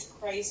so here's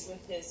Christ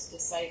with his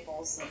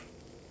disciples, and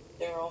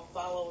they're all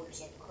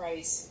followers of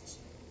Christ,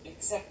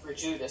 except for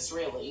Judas,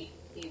 really.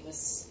 He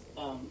was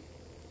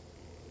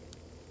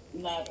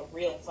not a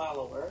real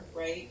follower,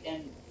 right?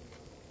 And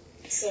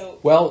so...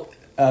 Well,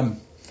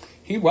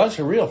 he was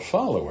a real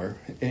follower,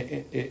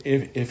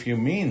 if you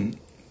mean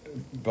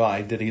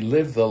by did he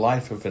live the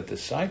life of a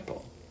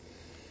disciple.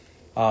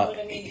 But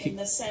I mean, in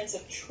the sense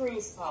of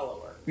true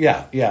follower.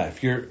 Yeah.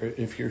 If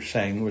you're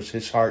saying was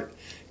his heart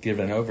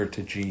given over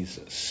to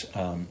Jesus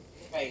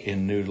Right.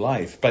 in new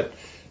life, but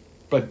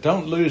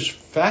don't lose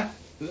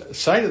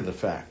sight of the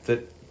fact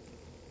that,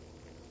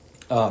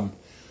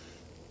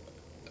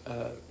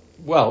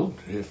 well,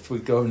 if we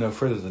go no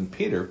further than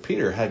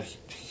Peter had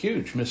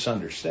huge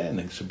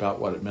misunderstandings about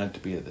what it meant to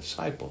be a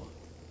disciple.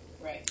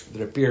 Right.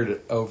 That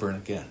appeared over and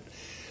again.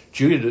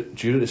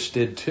 Judas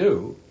did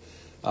too.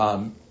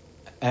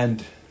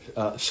 And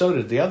so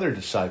did the other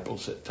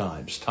disciples at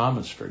times,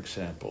 Thomas, for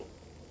example.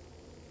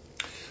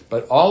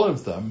 But all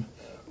of them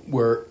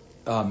were,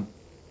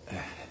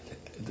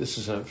 this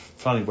is a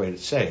funny way to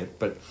say it,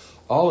 but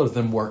all of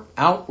them were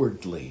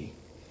outwardly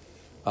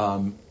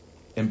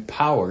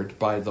empowered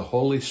by the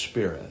Holy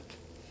Spirit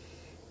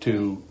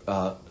to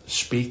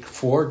speak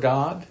for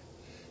God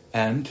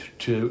and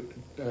to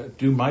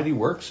do mighty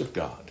works of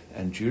God.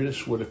 And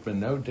Judas would have been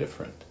no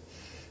different.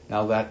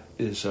 Now that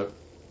is a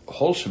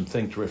wholesome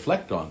thing to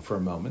reflect on for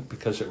a moment,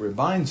 because it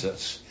reminds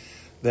us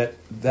that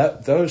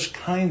those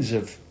kinds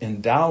of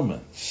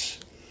endowments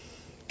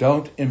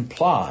don't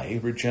imply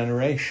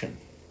regeneration.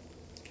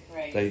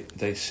 Right.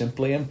 They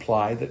simply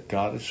imply that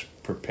God is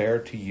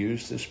prepared to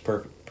use this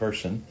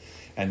person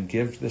and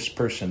give this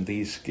person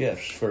these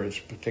gifts for his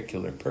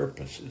particular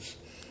purposes.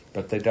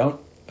 But they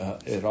don't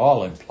at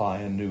all imply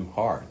a new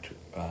heart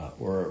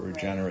or a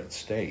regenerate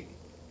state.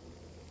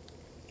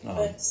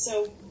 But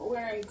so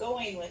where I'm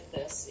going with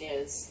this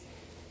is,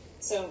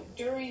 so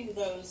during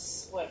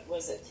those,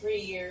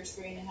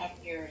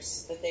 3.5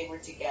 years that they were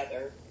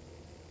together,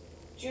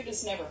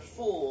 Judas never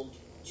fooled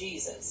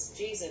Jesus.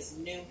 Jesus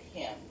knew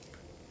him.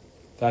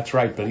 That's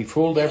right, but he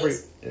fooled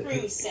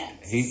true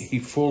sense. He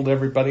fooled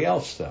everybody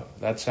else, though.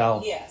 That's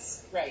how.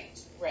 Yes, right.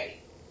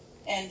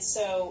 And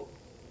so,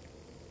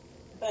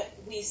 but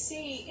we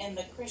see in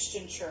the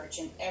Christian church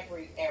in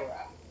every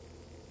era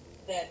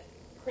that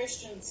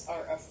Christians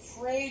are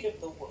afraid of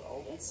the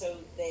world, and so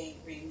they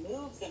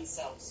remove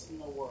themselves from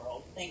the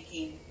world,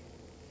 thinking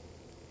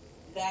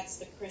that's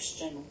the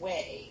Christian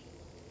way.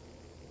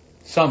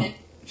 Some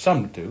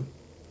do.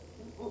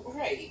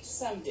 Right,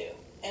 some do.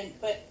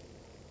 But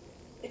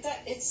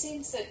it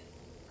seems that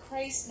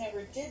Christ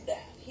never did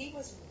that. He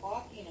was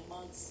walking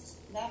amongst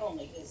not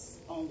only his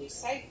own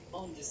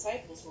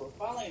disciples who were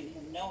following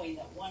him, knowing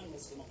that one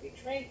was going to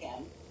betray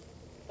him,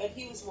 but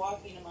he was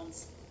walking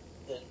amongst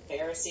the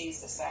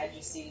Pharisees, the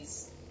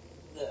Sadducees,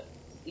 the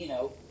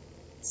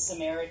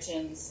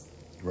Samaritans,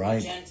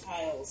 right, the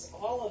Gentiles,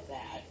 all of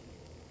that,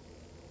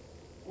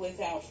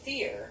 without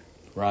fear.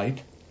 Right.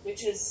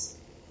 Which is,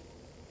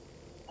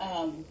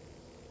 in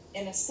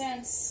a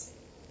sense,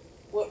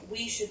 what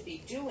we should be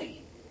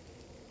doing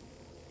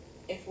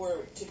if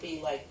we're to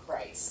be like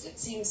Christ. It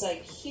seems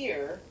like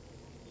here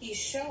he's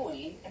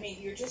showing,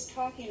 you're just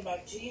talking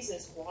about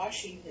Jesus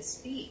washing his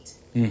feet.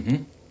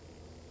 Mm-hmm.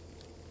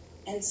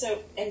 And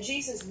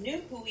Jesus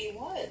knew who he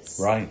was.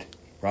 Right.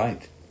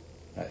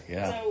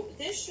 Yeah. So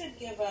this should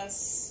give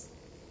us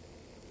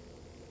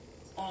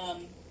a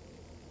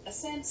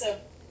sense of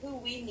who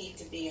we need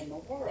to be in the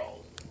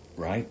world.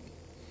 Right.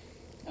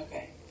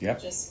 Okay.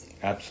 Yep.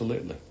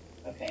 Absolutely.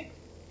 Okay.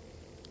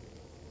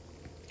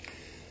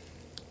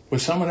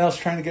 Was someone else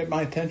trying to get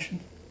my attention?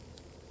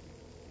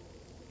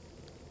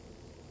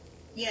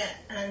 Yeah,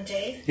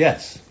 Dave?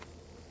 Yes.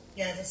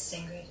 Yeah, this is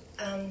Ingrid.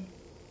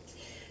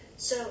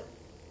 So,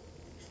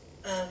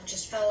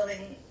 just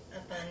following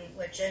up on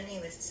what Jenny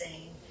was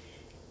saying,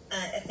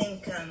 I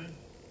think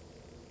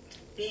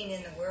being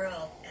in the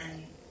world,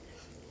 and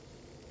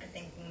I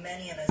think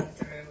many of us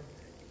through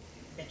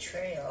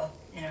betrayal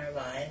in our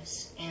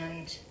lives,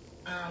 and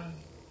I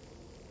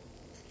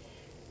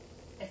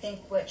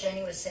think what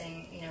Jenny was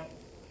saying,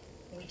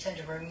 we tend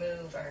to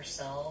remove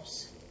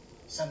ourselves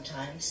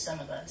sometimes, some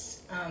of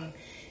us.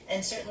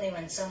 And certainly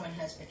when someone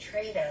has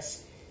betrayed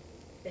us,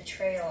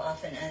 betrayal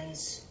often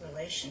ends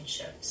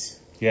relationships.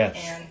 Yes.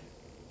 And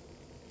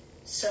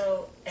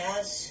so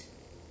as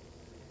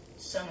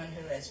someone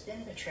who has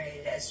been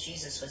betrayed, as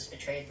Jesus was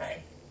betrayed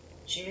by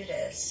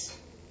Judas,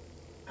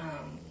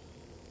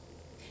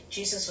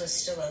 Jesus was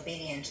still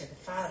obedient to the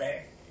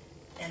Father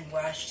and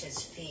washed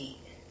his feet.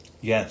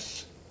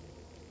 Yes.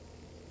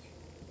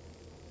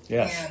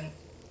 Yes. And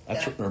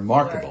that's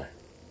remarkable.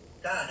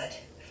 God.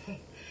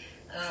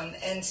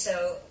 And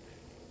so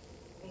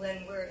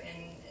when we're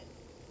in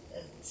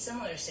a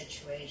similar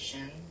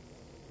situation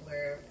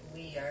where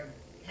we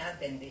have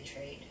been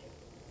betrayed,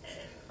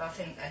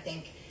 often I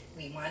think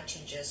we want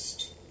to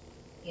just,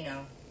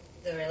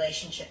 the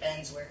relationship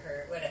ends, we're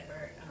hurt,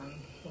 whatever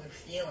we're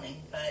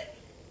feeling. But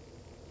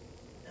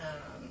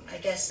I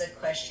guess the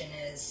question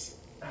is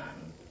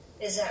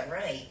that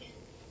right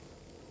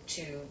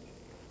to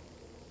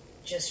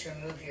just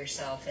remove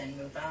yourself and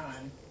move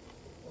on?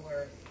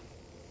 Or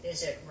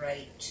is it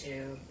right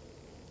to,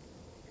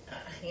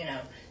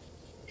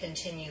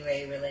 continue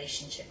a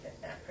relationship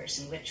with that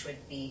person, which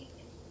would be,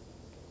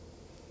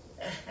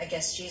 I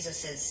guess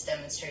Jesus is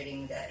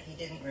demonstrating that he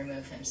didn't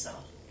remove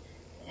himself,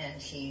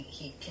 and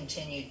he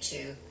continued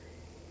to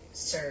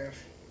serve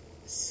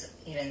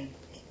even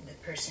the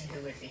person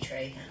who would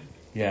betray him.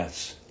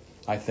 Yes,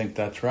 I think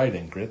that's right,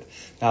 Ingrid.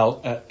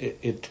 Now,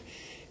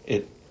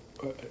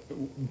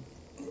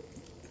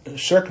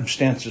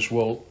 circumstances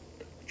will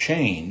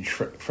change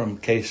from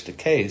case to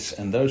case,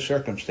 and those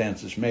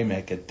circumstances may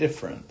make a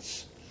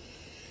difference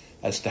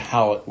as to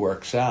how it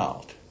works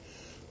out.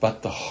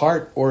 But the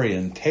heart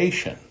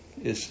orientation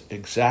is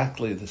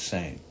exactly the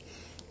same.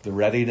 The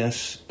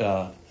readiness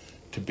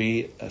to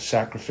be a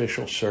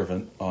sacrificial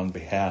servant on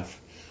behalf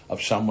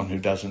of someone who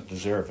doesn't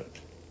deserve it.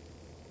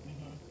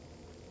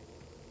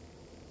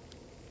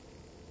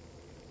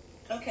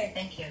 Mm-hmm. Okay,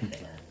 thank you for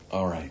that.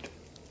 All right.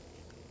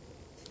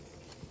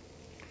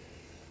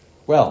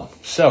 Well,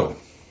 so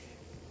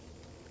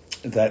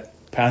that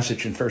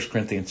passage in 1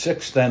 Corinthians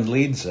 6 then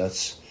leads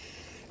us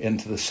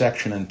into the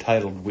section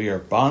entitled "We are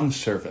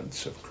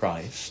bondservants of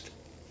Christ."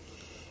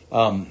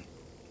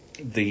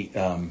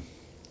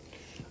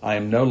 I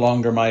am no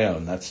longer my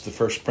own. That's the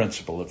first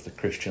principle of the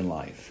Christian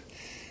life.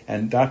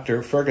 And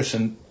Dr.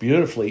 Ferguson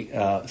beautifully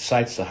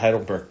cites the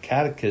Heidelberg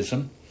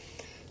Catechism.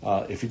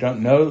 If you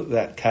don't know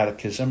that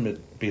catechism,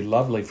 it'd be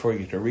lovely for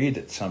you to read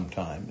it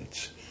sometime.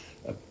 It's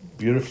a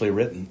beautifully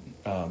written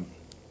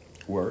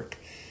work.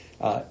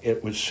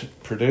 It was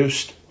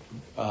produced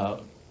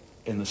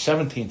in the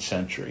 17th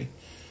century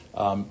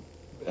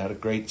at a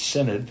great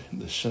synod,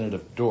 the Synod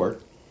of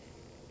Dort.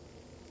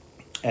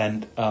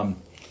 And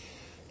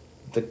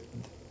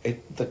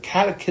the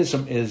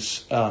catechism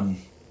is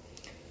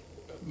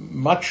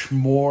much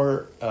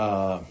more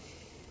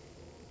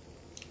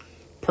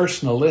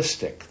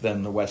personalistic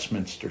than the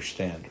Westminster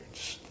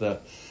Standards. The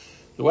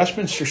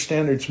Westminster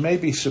Standards may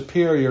be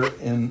superior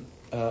in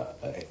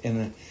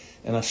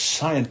a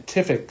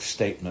scientific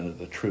statement of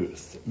the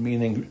truth,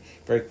 meaning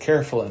very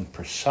careful and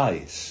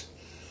precise.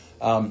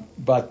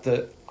 But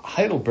the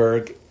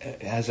Heidelberg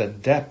has a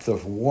depth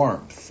of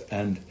warmth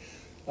and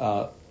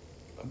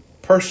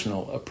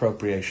personal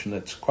appropriation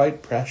that's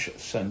quite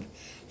precious, and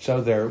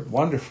so they're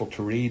wonderful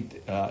to read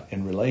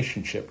in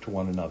relationship to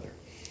one another.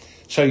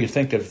 So you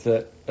think of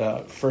the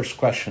first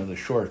question of the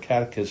Shorter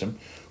Catechism,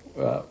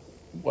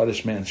 what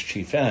is man's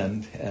chief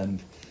end?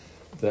 And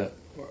the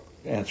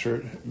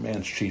answer,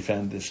 man's chief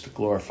end is to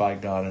glorify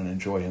God and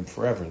enjoy him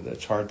forever.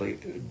 That's hardly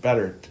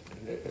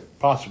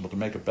possible to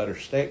make a better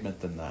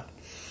statement than that.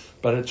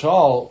 But it's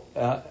all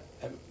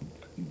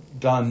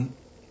done,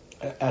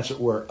 as it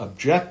were,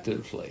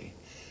 objectively.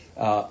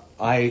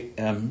 I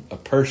am a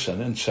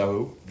person, and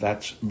so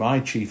that's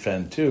my chief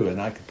end too,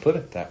 and I could put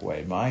it that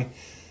way. My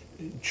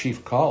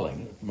chief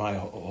calling, my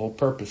whole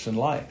purpose in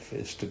life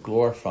is to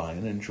glorify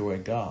and enjoy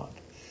God.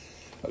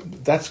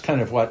 That's kind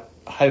of what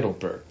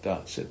Heidelberg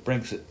does. It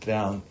brings it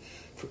down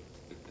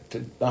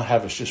to not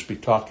have us just be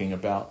talking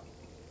about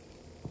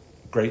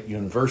great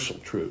universal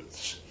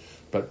truths,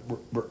 but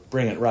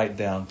bring it right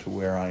down to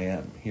where I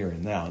am here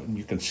and now. And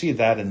you can see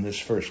that in this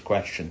first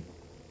question.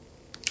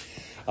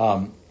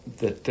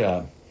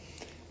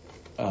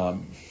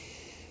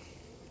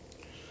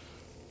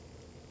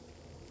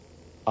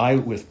 I,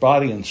 with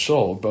body and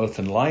soul, both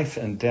in life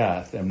and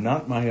death, am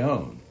not my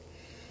own,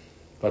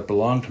 but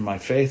belong to my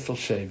faithful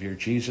Savior,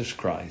 Jesus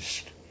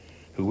Christ,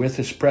 who with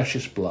his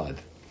precious blood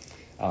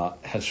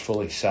has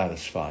fully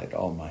satisfied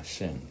all my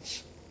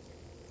sins.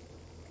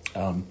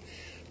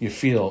 You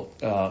feel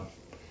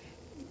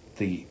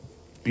the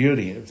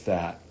beauty of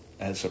that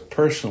as a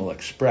personal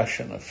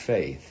expression of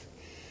faith.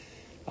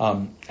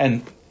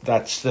 And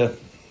that's the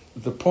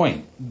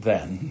point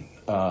then,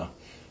 a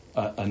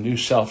new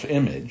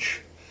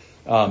self-image.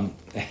 And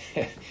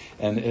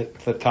at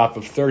the top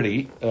of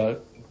 30,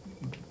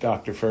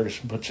 Dr.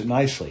 Ferguson puts it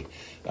nicely.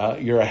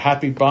 You're a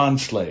happy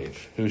bondslave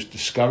who's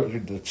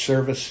discovered that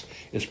service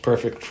is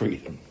perfect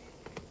freedom.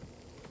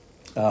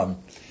 So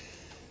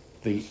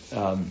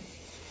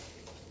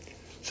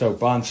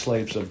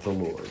bondslaves of the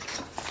Lord.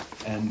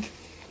 And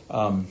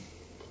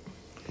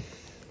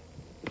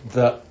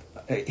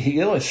he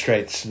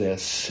illustrates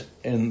this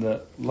in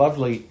the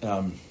lovely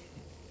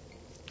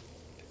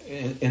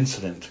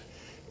incident.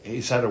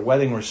 He's at a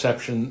wedding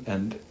reception,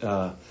 and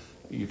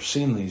you've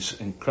seen these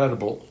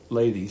incredible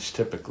ladies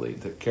typically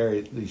that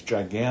carry these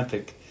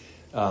gigantic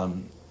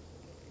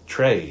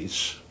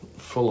trays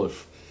full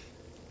of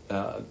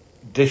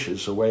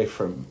dishes away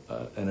from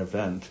an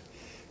event,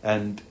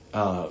 and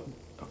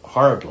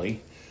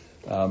horribly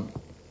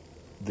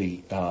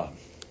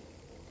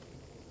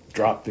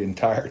dropped the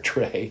entire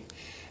tray.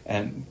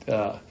 And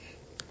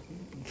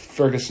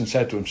Ferguson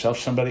said to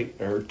himself,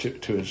 to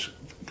his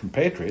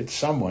compatriots,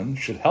 someone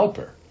should help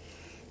her.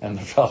 And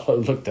the fellow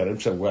looked at him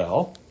and said,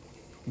 well,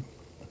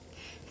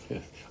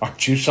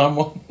 aren't you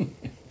someone?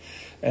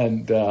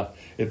 And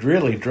it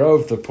really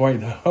drove the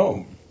point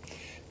home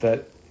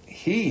that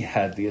he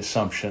had the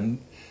assumption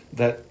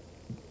that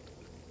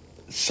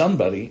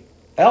somebody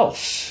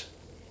else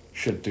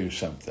should do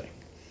something,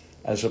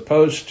 as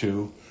opposed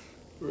to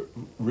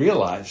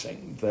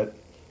realizing that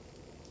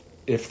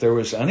if there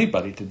was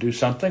anybody to do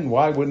something,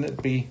 why wouldn't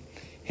it be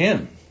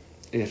him,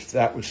 if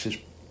that was his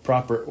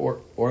proper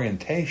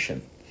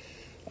orientation?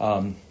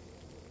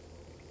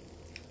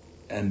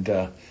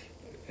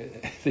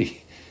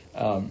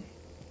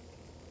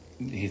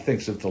 He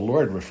thinks of the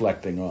Lord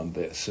reflecting on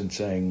this and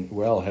saying,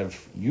 well, have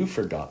you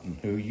forgotten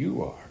who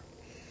you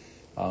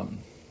are?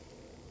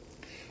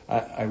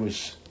 I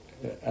was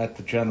at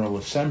the General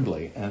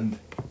Assembly, and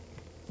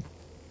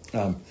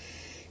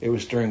it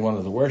was during one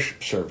of the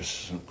worship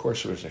services, and of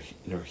course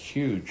there were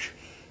huge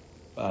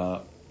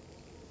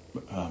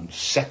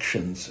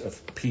sections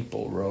of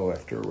people, row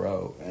after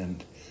row,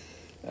 and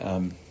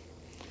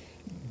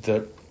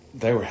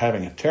they were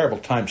having a terrible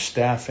time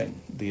staffing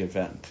the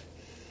event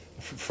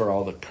for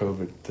all the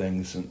COVID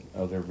things and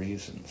other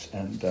reasons.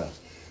 And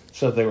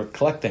so they were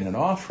collecting an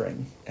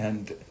offering,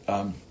 and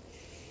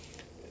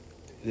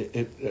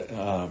it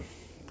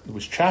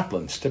was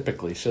chaplains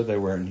typically, so they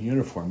were in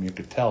uniform, you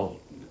could tell.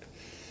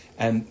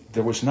 And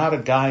there was not a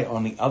guy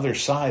on the other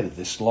side of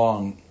this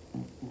long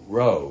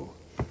row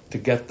to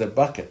get the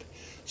bucket.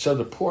 So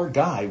the poor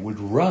guy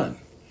would run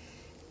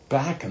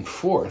back and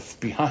forth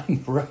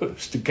behind the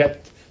rows to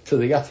get to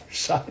the other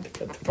side to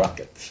get the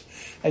buckets.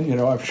 And,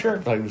 I'm sure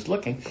everybody was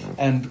looking.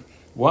 And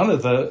one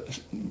of the,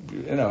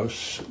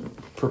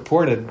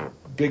 purported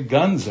big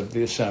guns of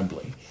the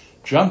assembly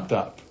jumped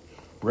up,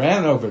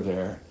 ran over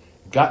there,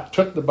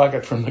 took the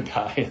bucket from the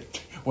guy, and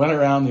went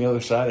around the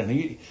other side, and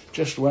he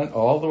just went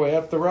all the way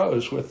up the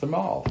rows with them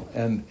all.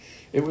 And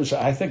it was,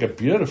 I think, a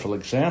beautiful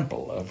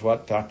example of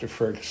what Dr.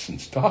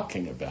 Ferguson's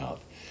talking about,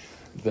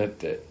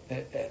 that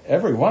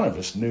every one of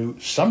us knew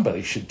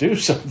somebody should do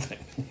something.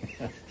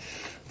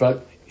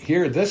 But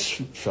here this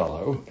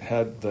fellow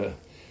had the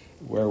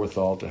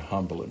wherewithal to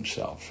humble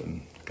himself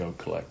and go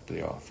collect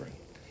the offering.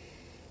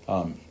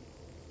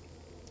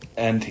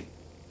 And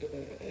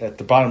at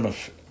the bottom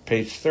of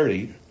page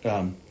 30,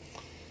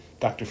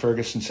 Dr.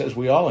 Ferguson says,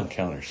 we all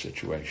encounter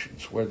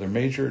situations, whether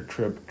major or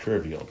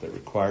trivial, that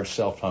require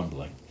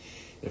self-humbling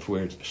if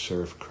we're to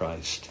serve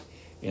Christ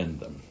in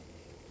them.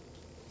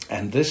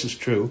 And this is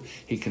true,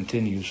 he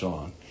continues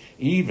on,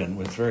 even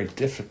with very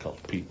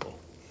difficult people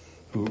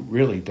who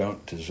really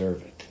don't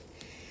deserve it.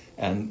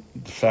 And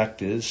the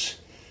fact is,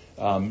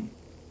 and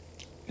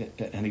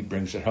he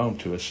brings it home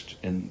to us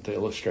in the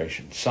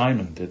illustration,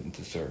 Simon didn't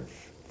deserve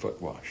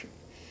foot washing.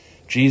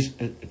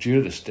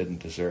 Judas didn't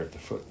deserve the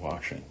foot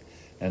washing,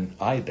 and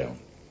I don't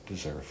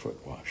deserve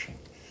foot washing.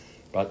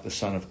 But the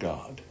Son of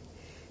God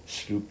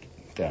stooped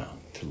down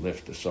to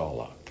lift us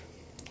all up.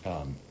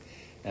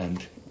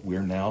 And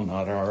we're now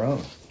not our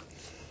own.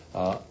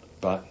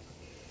 But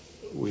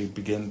we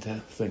begin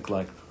to think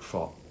like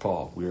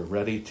Paul. We are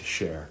ready to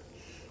share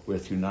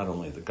with you not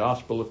only the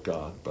gospel of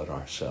God, but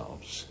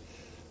ourselves.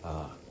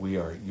 We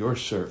are your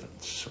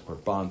servants or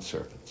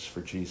bondservants for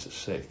Jesus'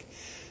 sake.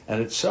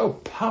 And it's so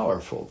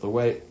powerful the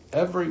way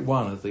every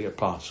one of the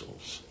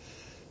apostles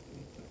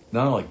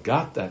not only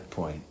got that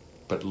point,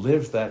 but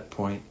lived that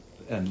point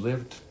and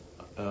lived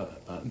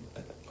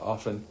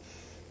often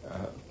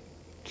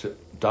to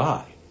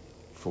die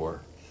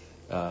for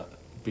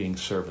being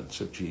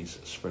servants of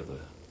Jesus for the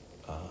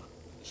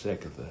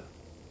sake of the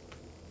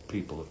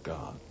people of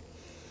God.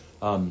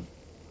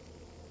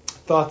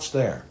 Thoughts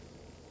there?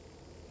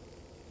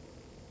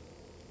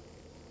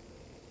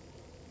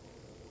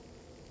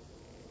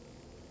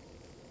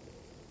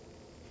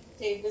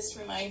 Dave, this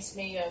reminds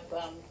me of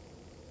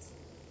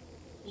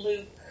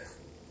Luke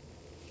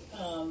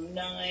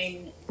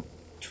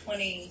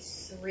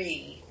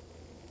 9:23.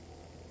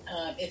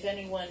 If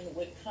anyone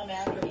would come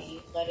after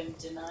me, let him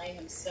deny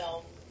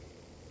himself,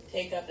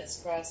 take up his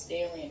cross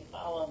daily, and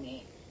follow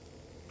me.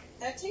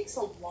 That takes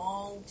a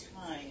long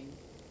time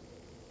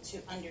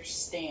to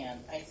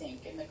understand, I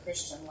think, in the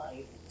Christian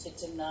life, to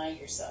deny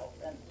yourself.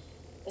 And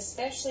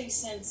especially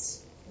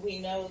since we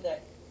know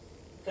that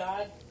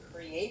God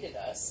created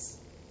us,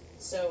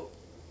 so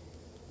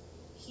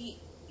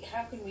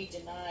how can we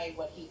deny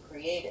what he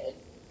created?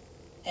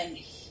 And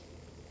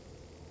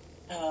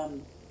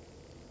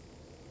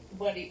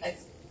I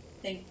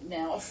think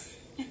now,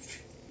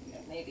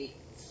 maybe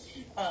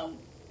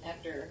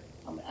after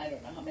I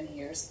don't know how many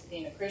years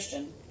being a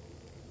Christian,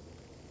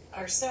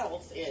 our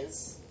self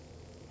is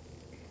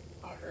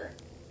our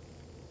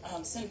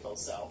sinful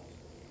self,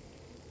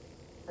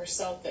 our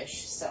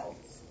selfish self.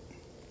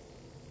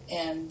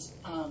 And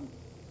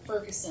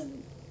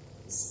Ferguson,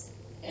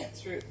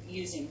 through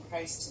using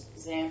Christ's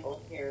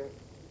example here,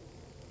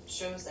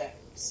 shows that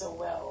so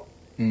well.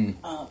 And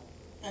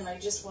I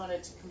just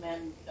wanted to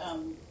commend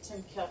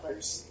Tim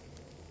Keller's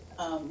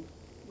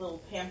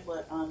little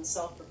pamphlet on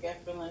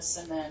self-forgetfulness,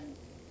 and then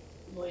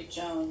Lloyd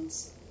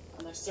Jones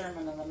on the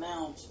Sermon on the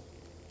Mount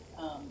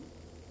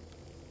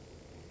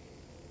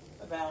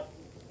about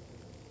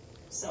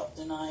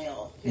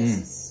self-denial. His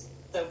is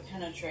so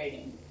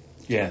penetrating.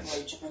 Yes.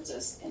 Lloyd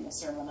Jones's in the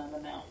Sermon on the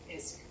Mount,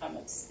 his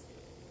comments.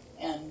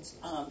 And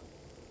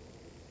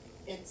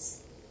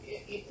it's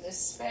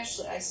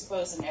especially, I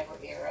suppose, in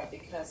every era,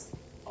 because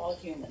all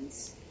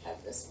humans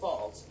have this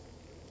fault,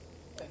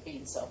 of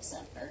being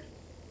self-centered.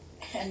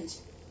 And,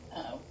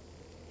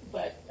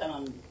 but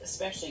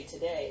especially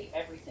today,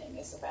 everything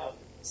is about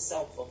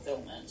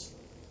self-fulfillment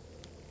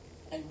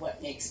and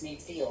what makes me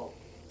feel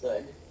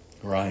good.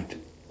 Right.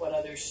 What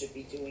others should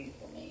be doing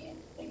for me and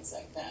things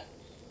like that.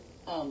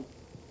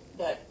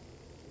 But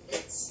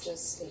it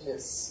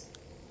is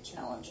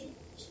challenging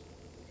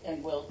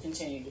and will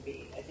continue to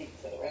be, I think,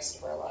 for the rest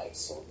of our lives,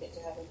 so we'll get to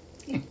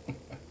heaven.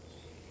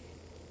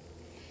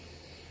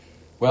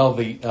 Well,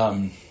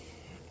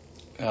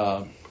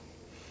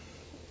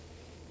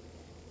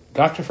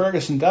 Dr.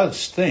 Ferguson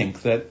does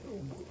think that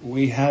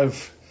we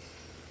have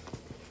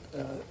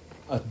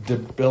a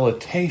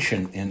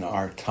debilitation in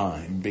our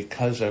time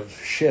because of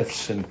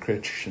shifts in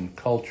Christian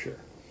culture.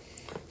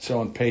 So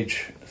on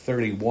page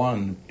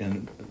 31,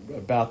 in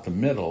about the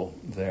middle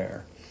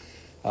there,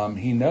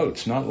 he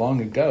notes, not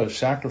long ago,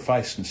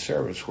 sacrifice and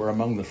service were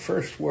among the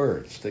first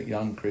words that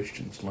young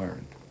Christians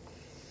learned.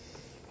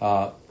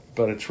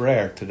 But it's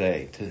rare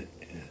today to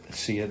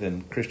see it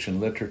in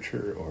Christian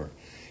literature or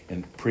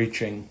in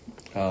preaching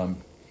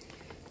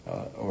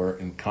or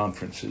in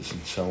conferences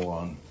and so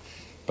on.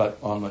 But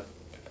on the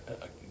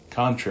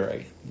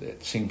contrary,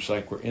 it seems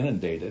like we're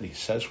inundated, he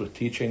says, with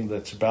teaching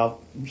that's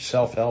about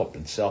self-help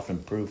and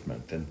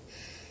self-improvement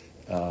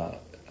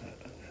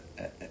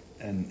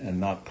and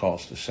not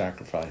calls to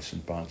sacrifice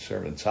and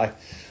bondservants.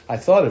 I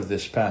thought of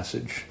this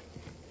passage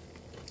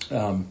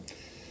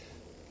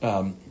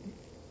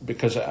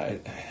because I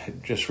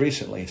had just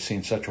recently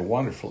seen such a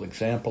wonderful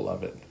example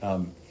of it.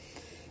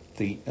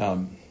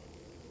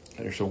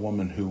 There's a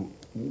woman who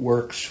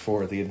works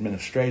for the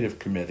administrative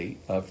committee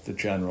of the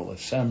General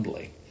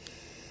Assembly,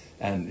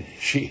 and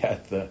she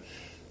had the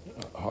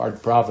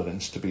hard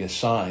providence to be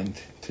assigned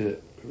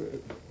to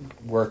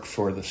work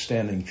for the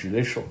Standing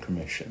Judicial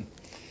Commission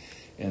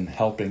in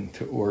helping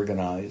to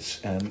organize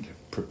and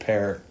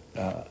prepare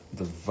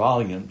the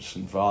volumes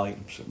and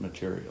volumes of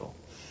material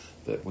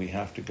that we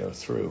have to go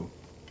through.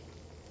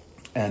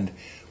 And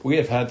we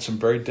have had some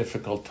very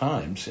difficult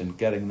times in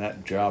getting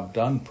that job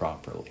done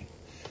properly.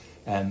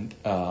 And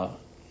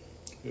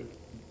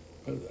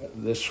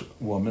this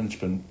woman's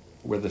been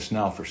with us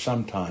now for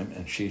some time,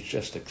 and she's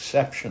just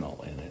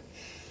exceptional in it.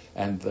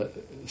 And the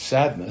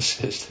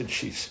sadness is that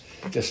she's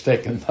just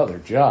taken another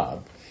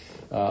job,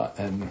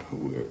 and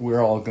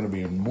we're all going to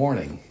be in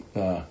mourning.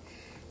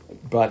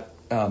 But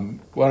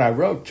what I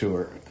wrote to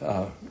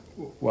her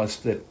was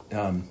that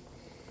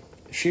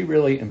she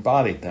really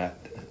embodied that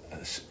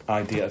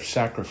idea of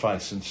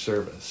sacrifice and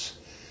service.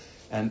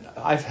 And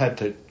I've had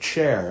to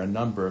chair a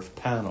number of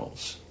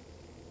panels.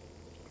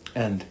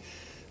 And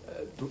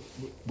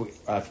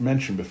I've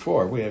mentioned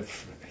before, we have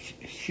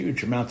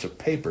huge amounts of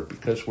paper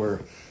because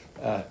we're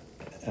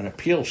an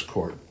appeals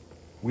court.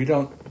 We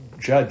don't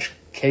judge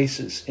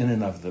cases in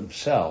and of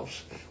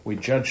themselves. We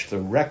judge the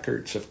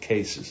records of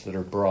cases that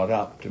are brought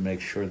up to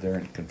make sure they're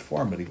in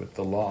conformity with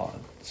the law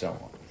and so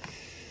on.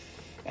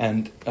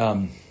 And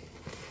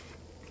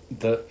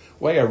the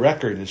way a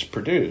record is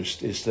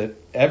produced is that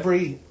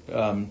every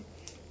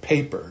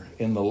paper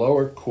in the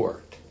lower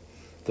court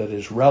that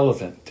is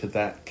relevant to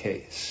that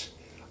case,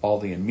 all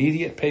the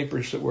immediate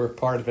papers that were a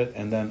part of it,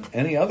 and then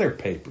any other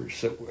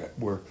papers that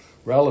were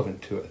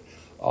relevant to it,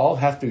 all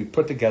have to be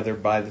put together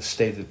by the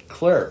stated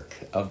clerk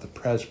of the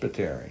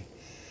presbytery,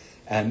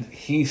 and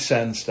he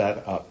sends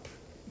that up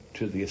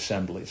to the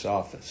assembly's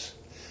office.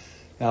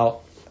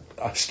 Now,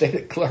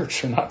 stated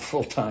clerks are not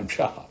full-time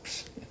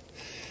jobs,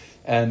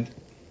 and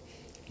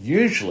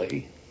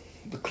usually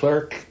the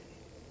clerk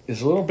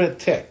is a little bit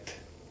ticked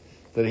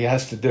that he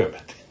has to do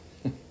it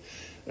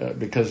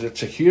because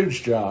it's a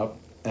huge job,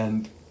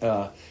 and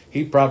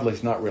he probably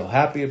is not real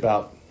happy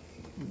about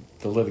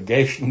the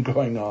litigation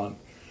going on.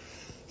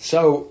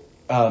 So,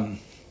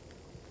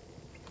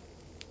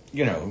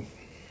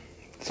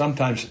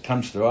 sometimes it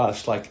comes to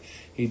us like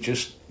he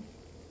just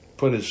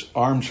put his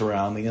arms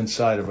around the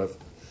inside of a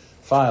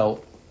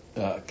file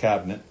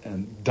cabinet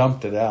and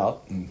dumped it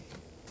out and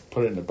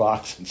put it in a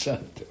box and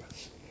sent it to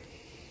us.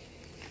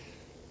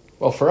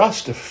 Well, for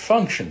us to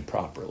function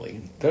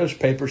properly, those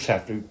papers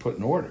have to be put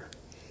in order.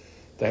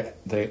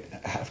 They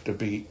have to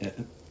be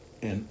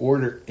in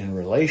order in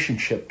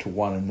relationship to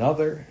one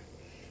another,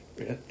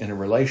 in a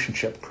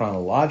relationship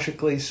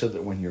chronologically, so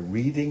that when you're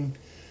reading,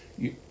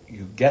 you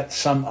get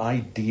some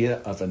idea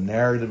of a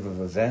narrative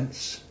of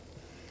events.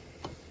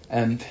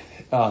 And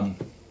I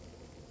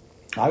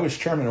was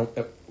chairman,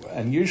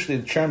 and usually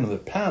the chairman of the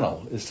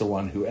panel is the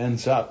one who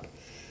ends up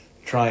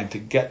trying to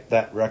get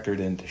that record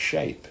into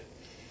shape.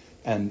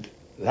 And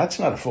that's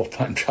not a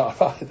full-time job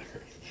either.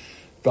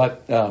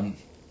 But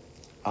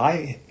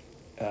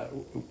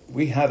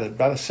we had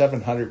about a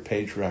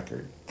 700-page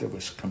record that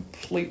was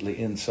completely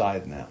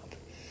inside and out.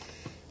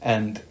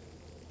 And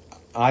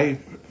I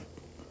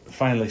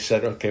finally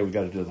said, okay, we've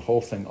got to do the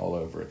whole thing all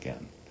over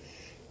again.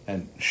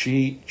 And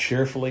she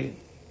cheerfully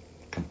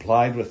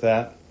complied with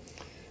that.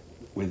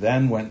 We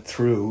then went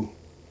through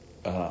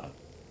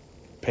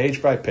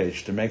page by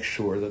page to make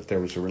sure that there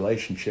was a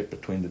relationship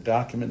between the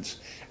documents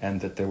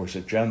and that there was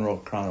a general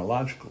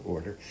chronological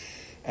order.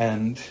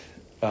 And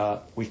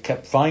we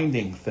kept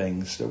finding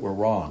things that were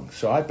wrong.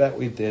 So I bet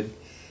we did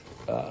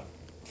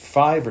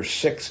 5 or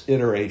 6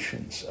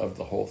 iterations of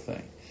the whole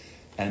thing.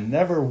 And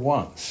never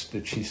once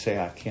did she say,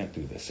 I can't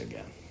do this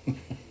again.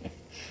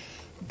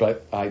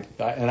 But I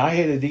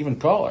hated to even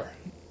call her.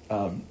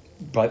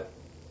 But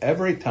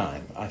every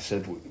time I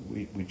said,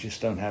 we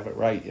just don't have it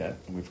right yet.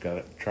 We've got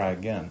to try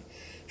again.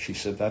 She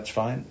said, that's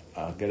fine.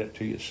 I'll get it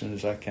to you as soon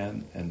as I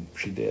can. And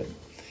she did.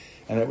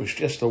 And it was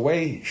just the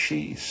way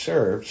she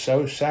served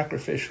so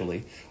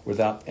sacrificially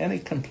without any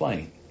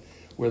complaint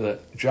with a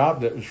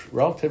job that was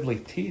relatively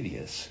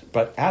tedious,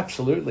 but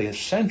absolutely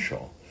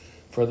essential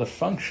for the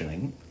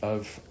functioning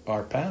of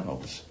our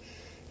panels.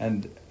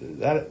 And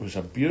that was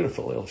a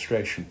beautiful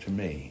illustration to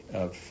me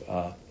of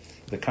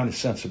the kind of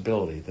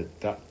sensibility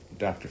that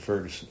Dr.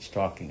 Ferguson's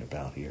talking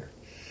about here.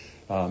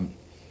 And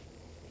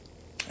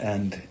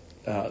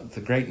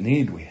the great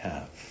need we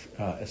have,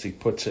 as he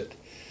puts it,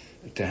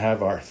 to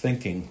have our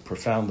thinking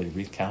profoundly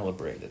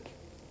recalibrated.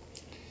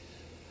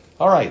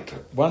 All right,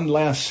 one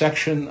last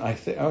section.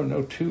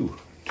 Two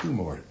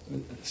more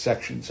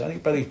sections.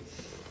 Anybody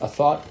a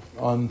thought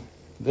on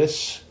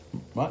this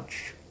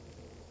much?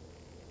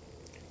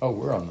 Oh,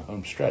 we're on the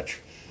home stretch.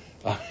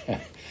 I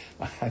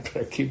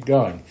better keep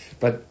going.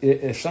 But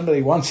if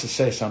somebody wants to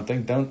say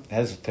something, don't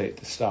hesitate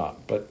to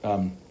stop. But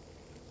all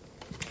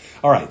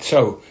right.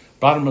 So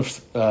bottom of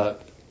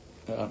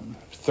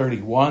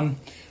 31,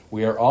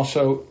 we are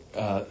also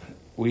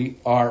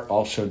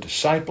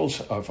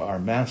disciples of our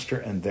Master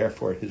and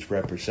therefore his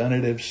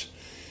representatives.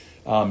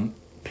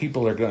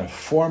 People are going to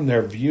form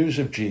their views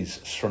of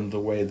Jesus from the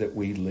way that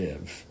we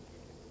live.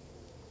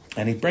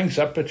 And he brings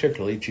up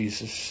particularly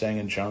Jesus saying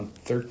in John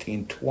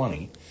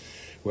 13:20,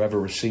 whoever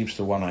receives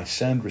the one I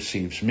send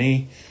receives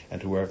me,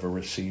 and whoever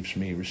receives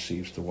me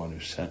receives the one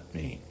who sent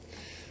me.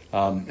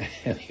 And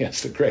he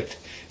has the great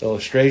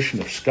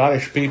illustration of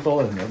Scottish people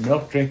and their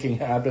milk drinking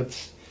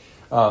habits.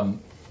 It's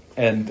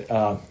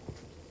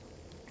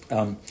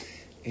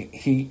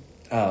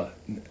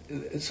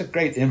a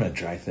great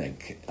image, I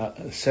think.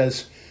 It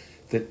says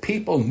that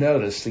people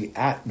notice the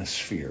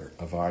atmosphere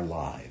of our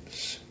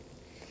lives.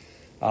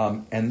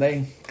 And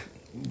they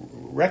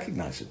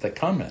recognize it, they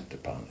comment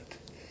upon it.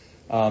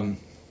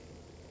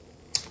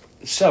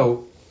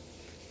 So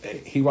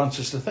he wants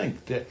us to think,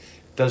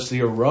 does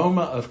the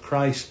aroma of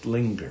Christ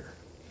linger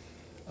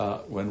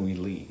when we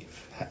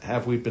leave?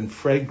 Have we been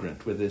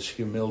fragrant with his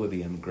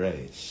humility and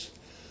grace?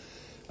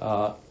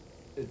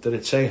 Did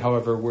it say,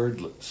 however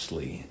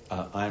wordlessly,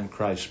 I am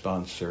Christ's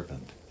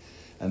bondservant,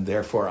 and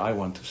therefore I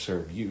want to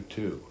serve you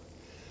too?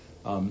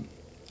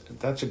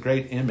 That's a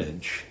great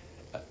image.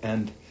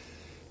 And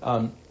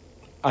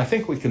I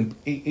think we can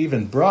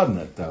even broaden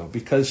it, though,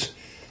 because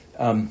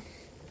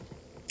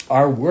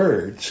our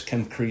words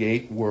can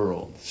create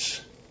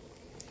worlds.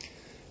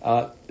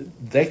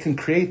 They can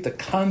create the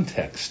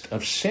context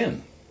of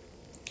sin,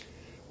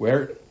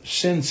 where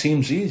sin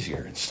seems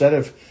easier. Instead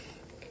of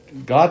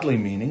godly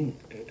meaning,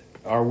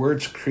 our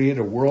words create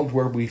a world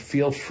where we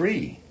feel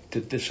free to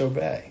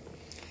disobey.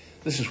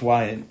 This is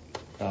why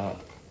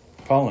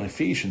Paul in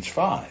Ephesians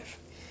 5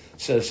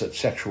 says that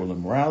sexual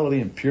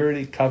immorality,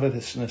 impurity,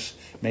 covetousness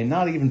may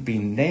not even be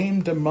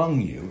named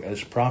among you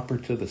as proper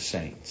to the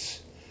saints.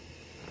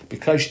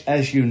 Because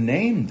as you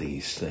name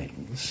these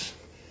things,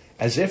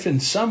 as if in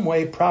some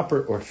way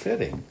proper or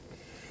fitting,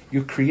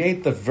 you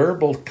create the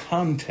verbal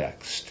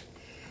context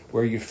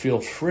where you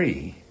feel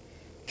free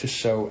to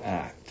so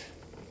act.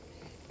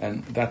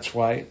 And that's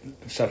why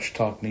such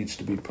talk needs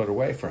to be put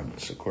away from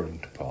us, according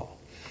to Paul.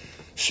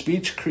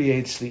 Speech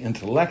creates the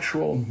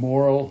intellectual,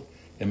 moral,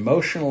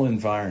 emotional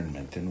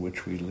environment in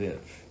which we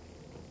live.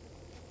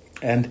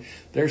 And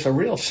there's a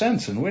real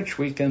sense in which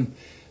we can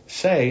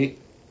say,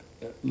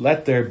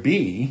 let there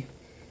be,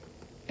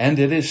 and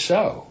it is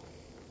so.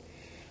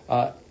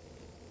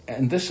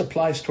 And this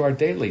applies to our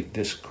daily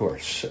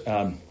discourse.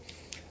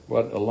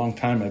 What a long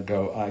time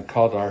ago I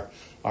called our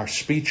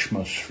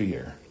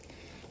speechmosphere,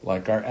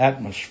 like our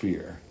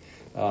atmosphere.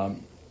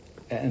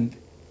 And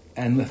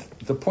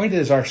the point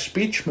is, our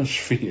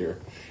speechmosphere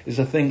is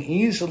a thing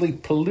easily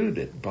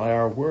polluted by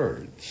our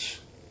words.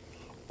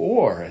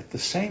 Or, at the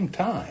same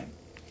time,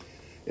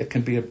 it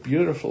can be a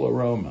beautiful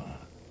aroma.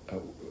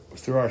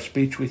 Through our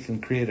speech, we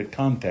can create a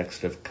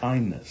context of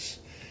kindness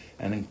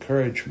and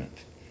encouragement,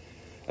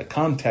 a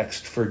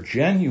context for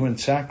genuine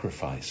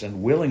sacrifice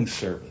and willing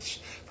service.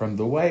 From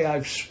the way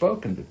I've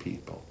spoken to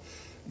people,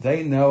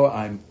 they know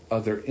I'm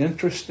other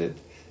interested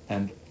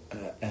and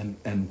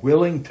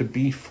willing to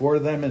be for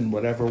them in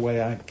whatever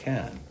way I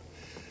can.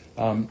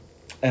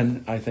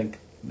 And I think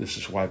this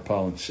is why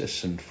Paul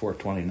insists in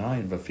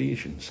 4:29 of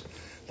Ephesians,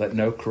 let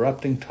no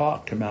corrupting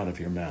talk come out of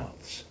your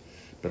mouths,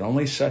 but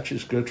only such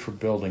as good for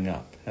building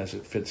up, as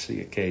it fits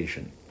the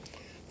occasion,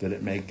 that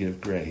it may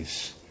give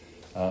grace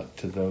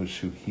to those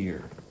who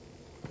hear.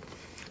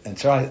 And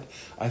so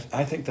I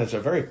think that's a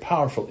very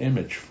powerful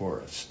image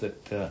for us,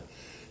 that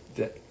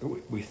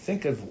we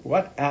think of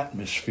what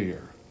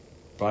atmosphere,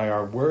 by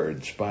our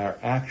words, by our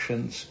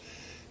actions,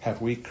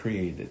 have we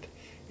created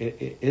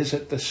Is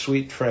it the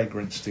sweet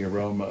fragrance, the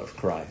aroma of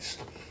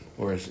Christ,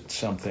 or is it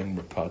something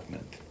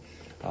repugnant?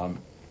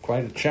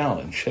 Quite a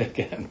challenge.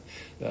 Again,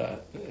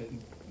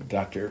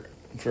 Dr.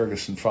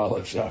 Ferguson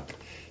follows up.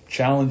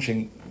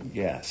 Challenging,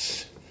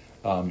 yes.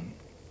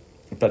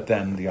 But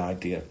then the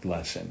idea of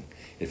blessing.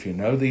 If you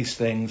know these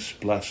things,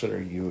 blessed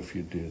are you if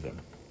you do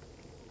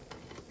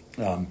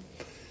them.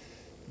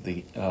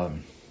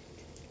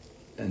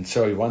 And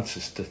so he wants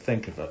us to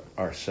think of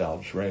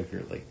ourselves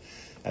regularly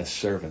as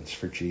servants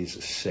for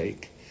Jesus'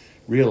 sake,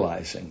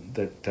 realizing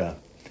that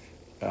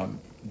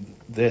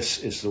this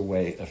is the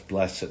way of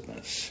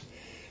blessedness.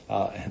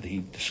 And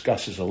he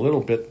discusses a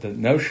little bit the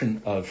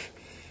notion of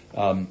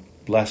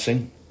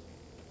blessing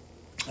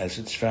as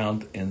it's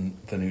found in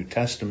the New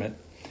Testament.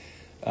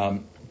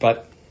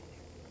 But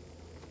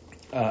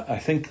I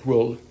think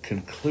we'll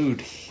conclude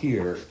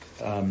here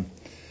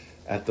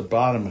at the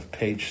bottom of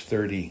page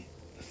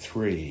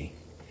 33.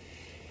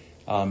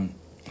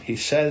 He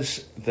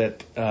says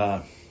that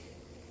the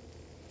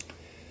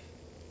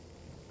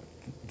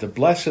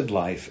blessed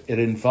life, it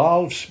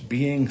involves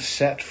being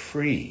set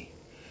free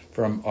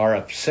from our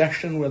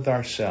obsession with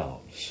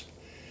ourselves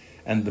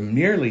and the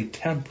merely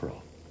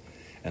temporal,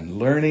 and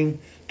learning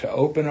to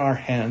open our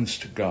hands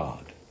to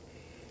God,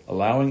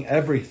 allowing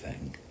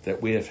everything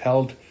that we have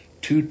held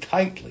too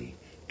tightly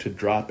to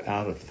drop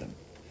out of them.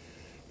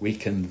 We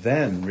can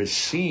then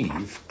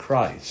receive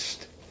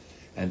Christ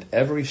and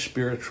every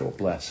spiritual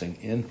blessing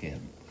in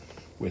him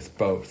with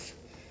both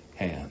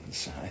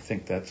hands. I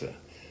think that's a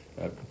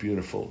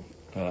beautiful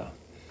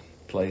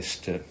place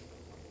to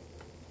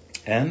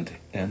end.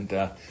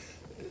 And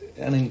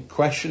any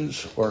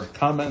questions or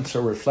comments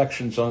or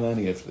reflections on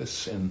any of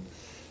this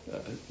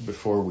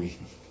before we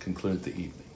conclude the evening?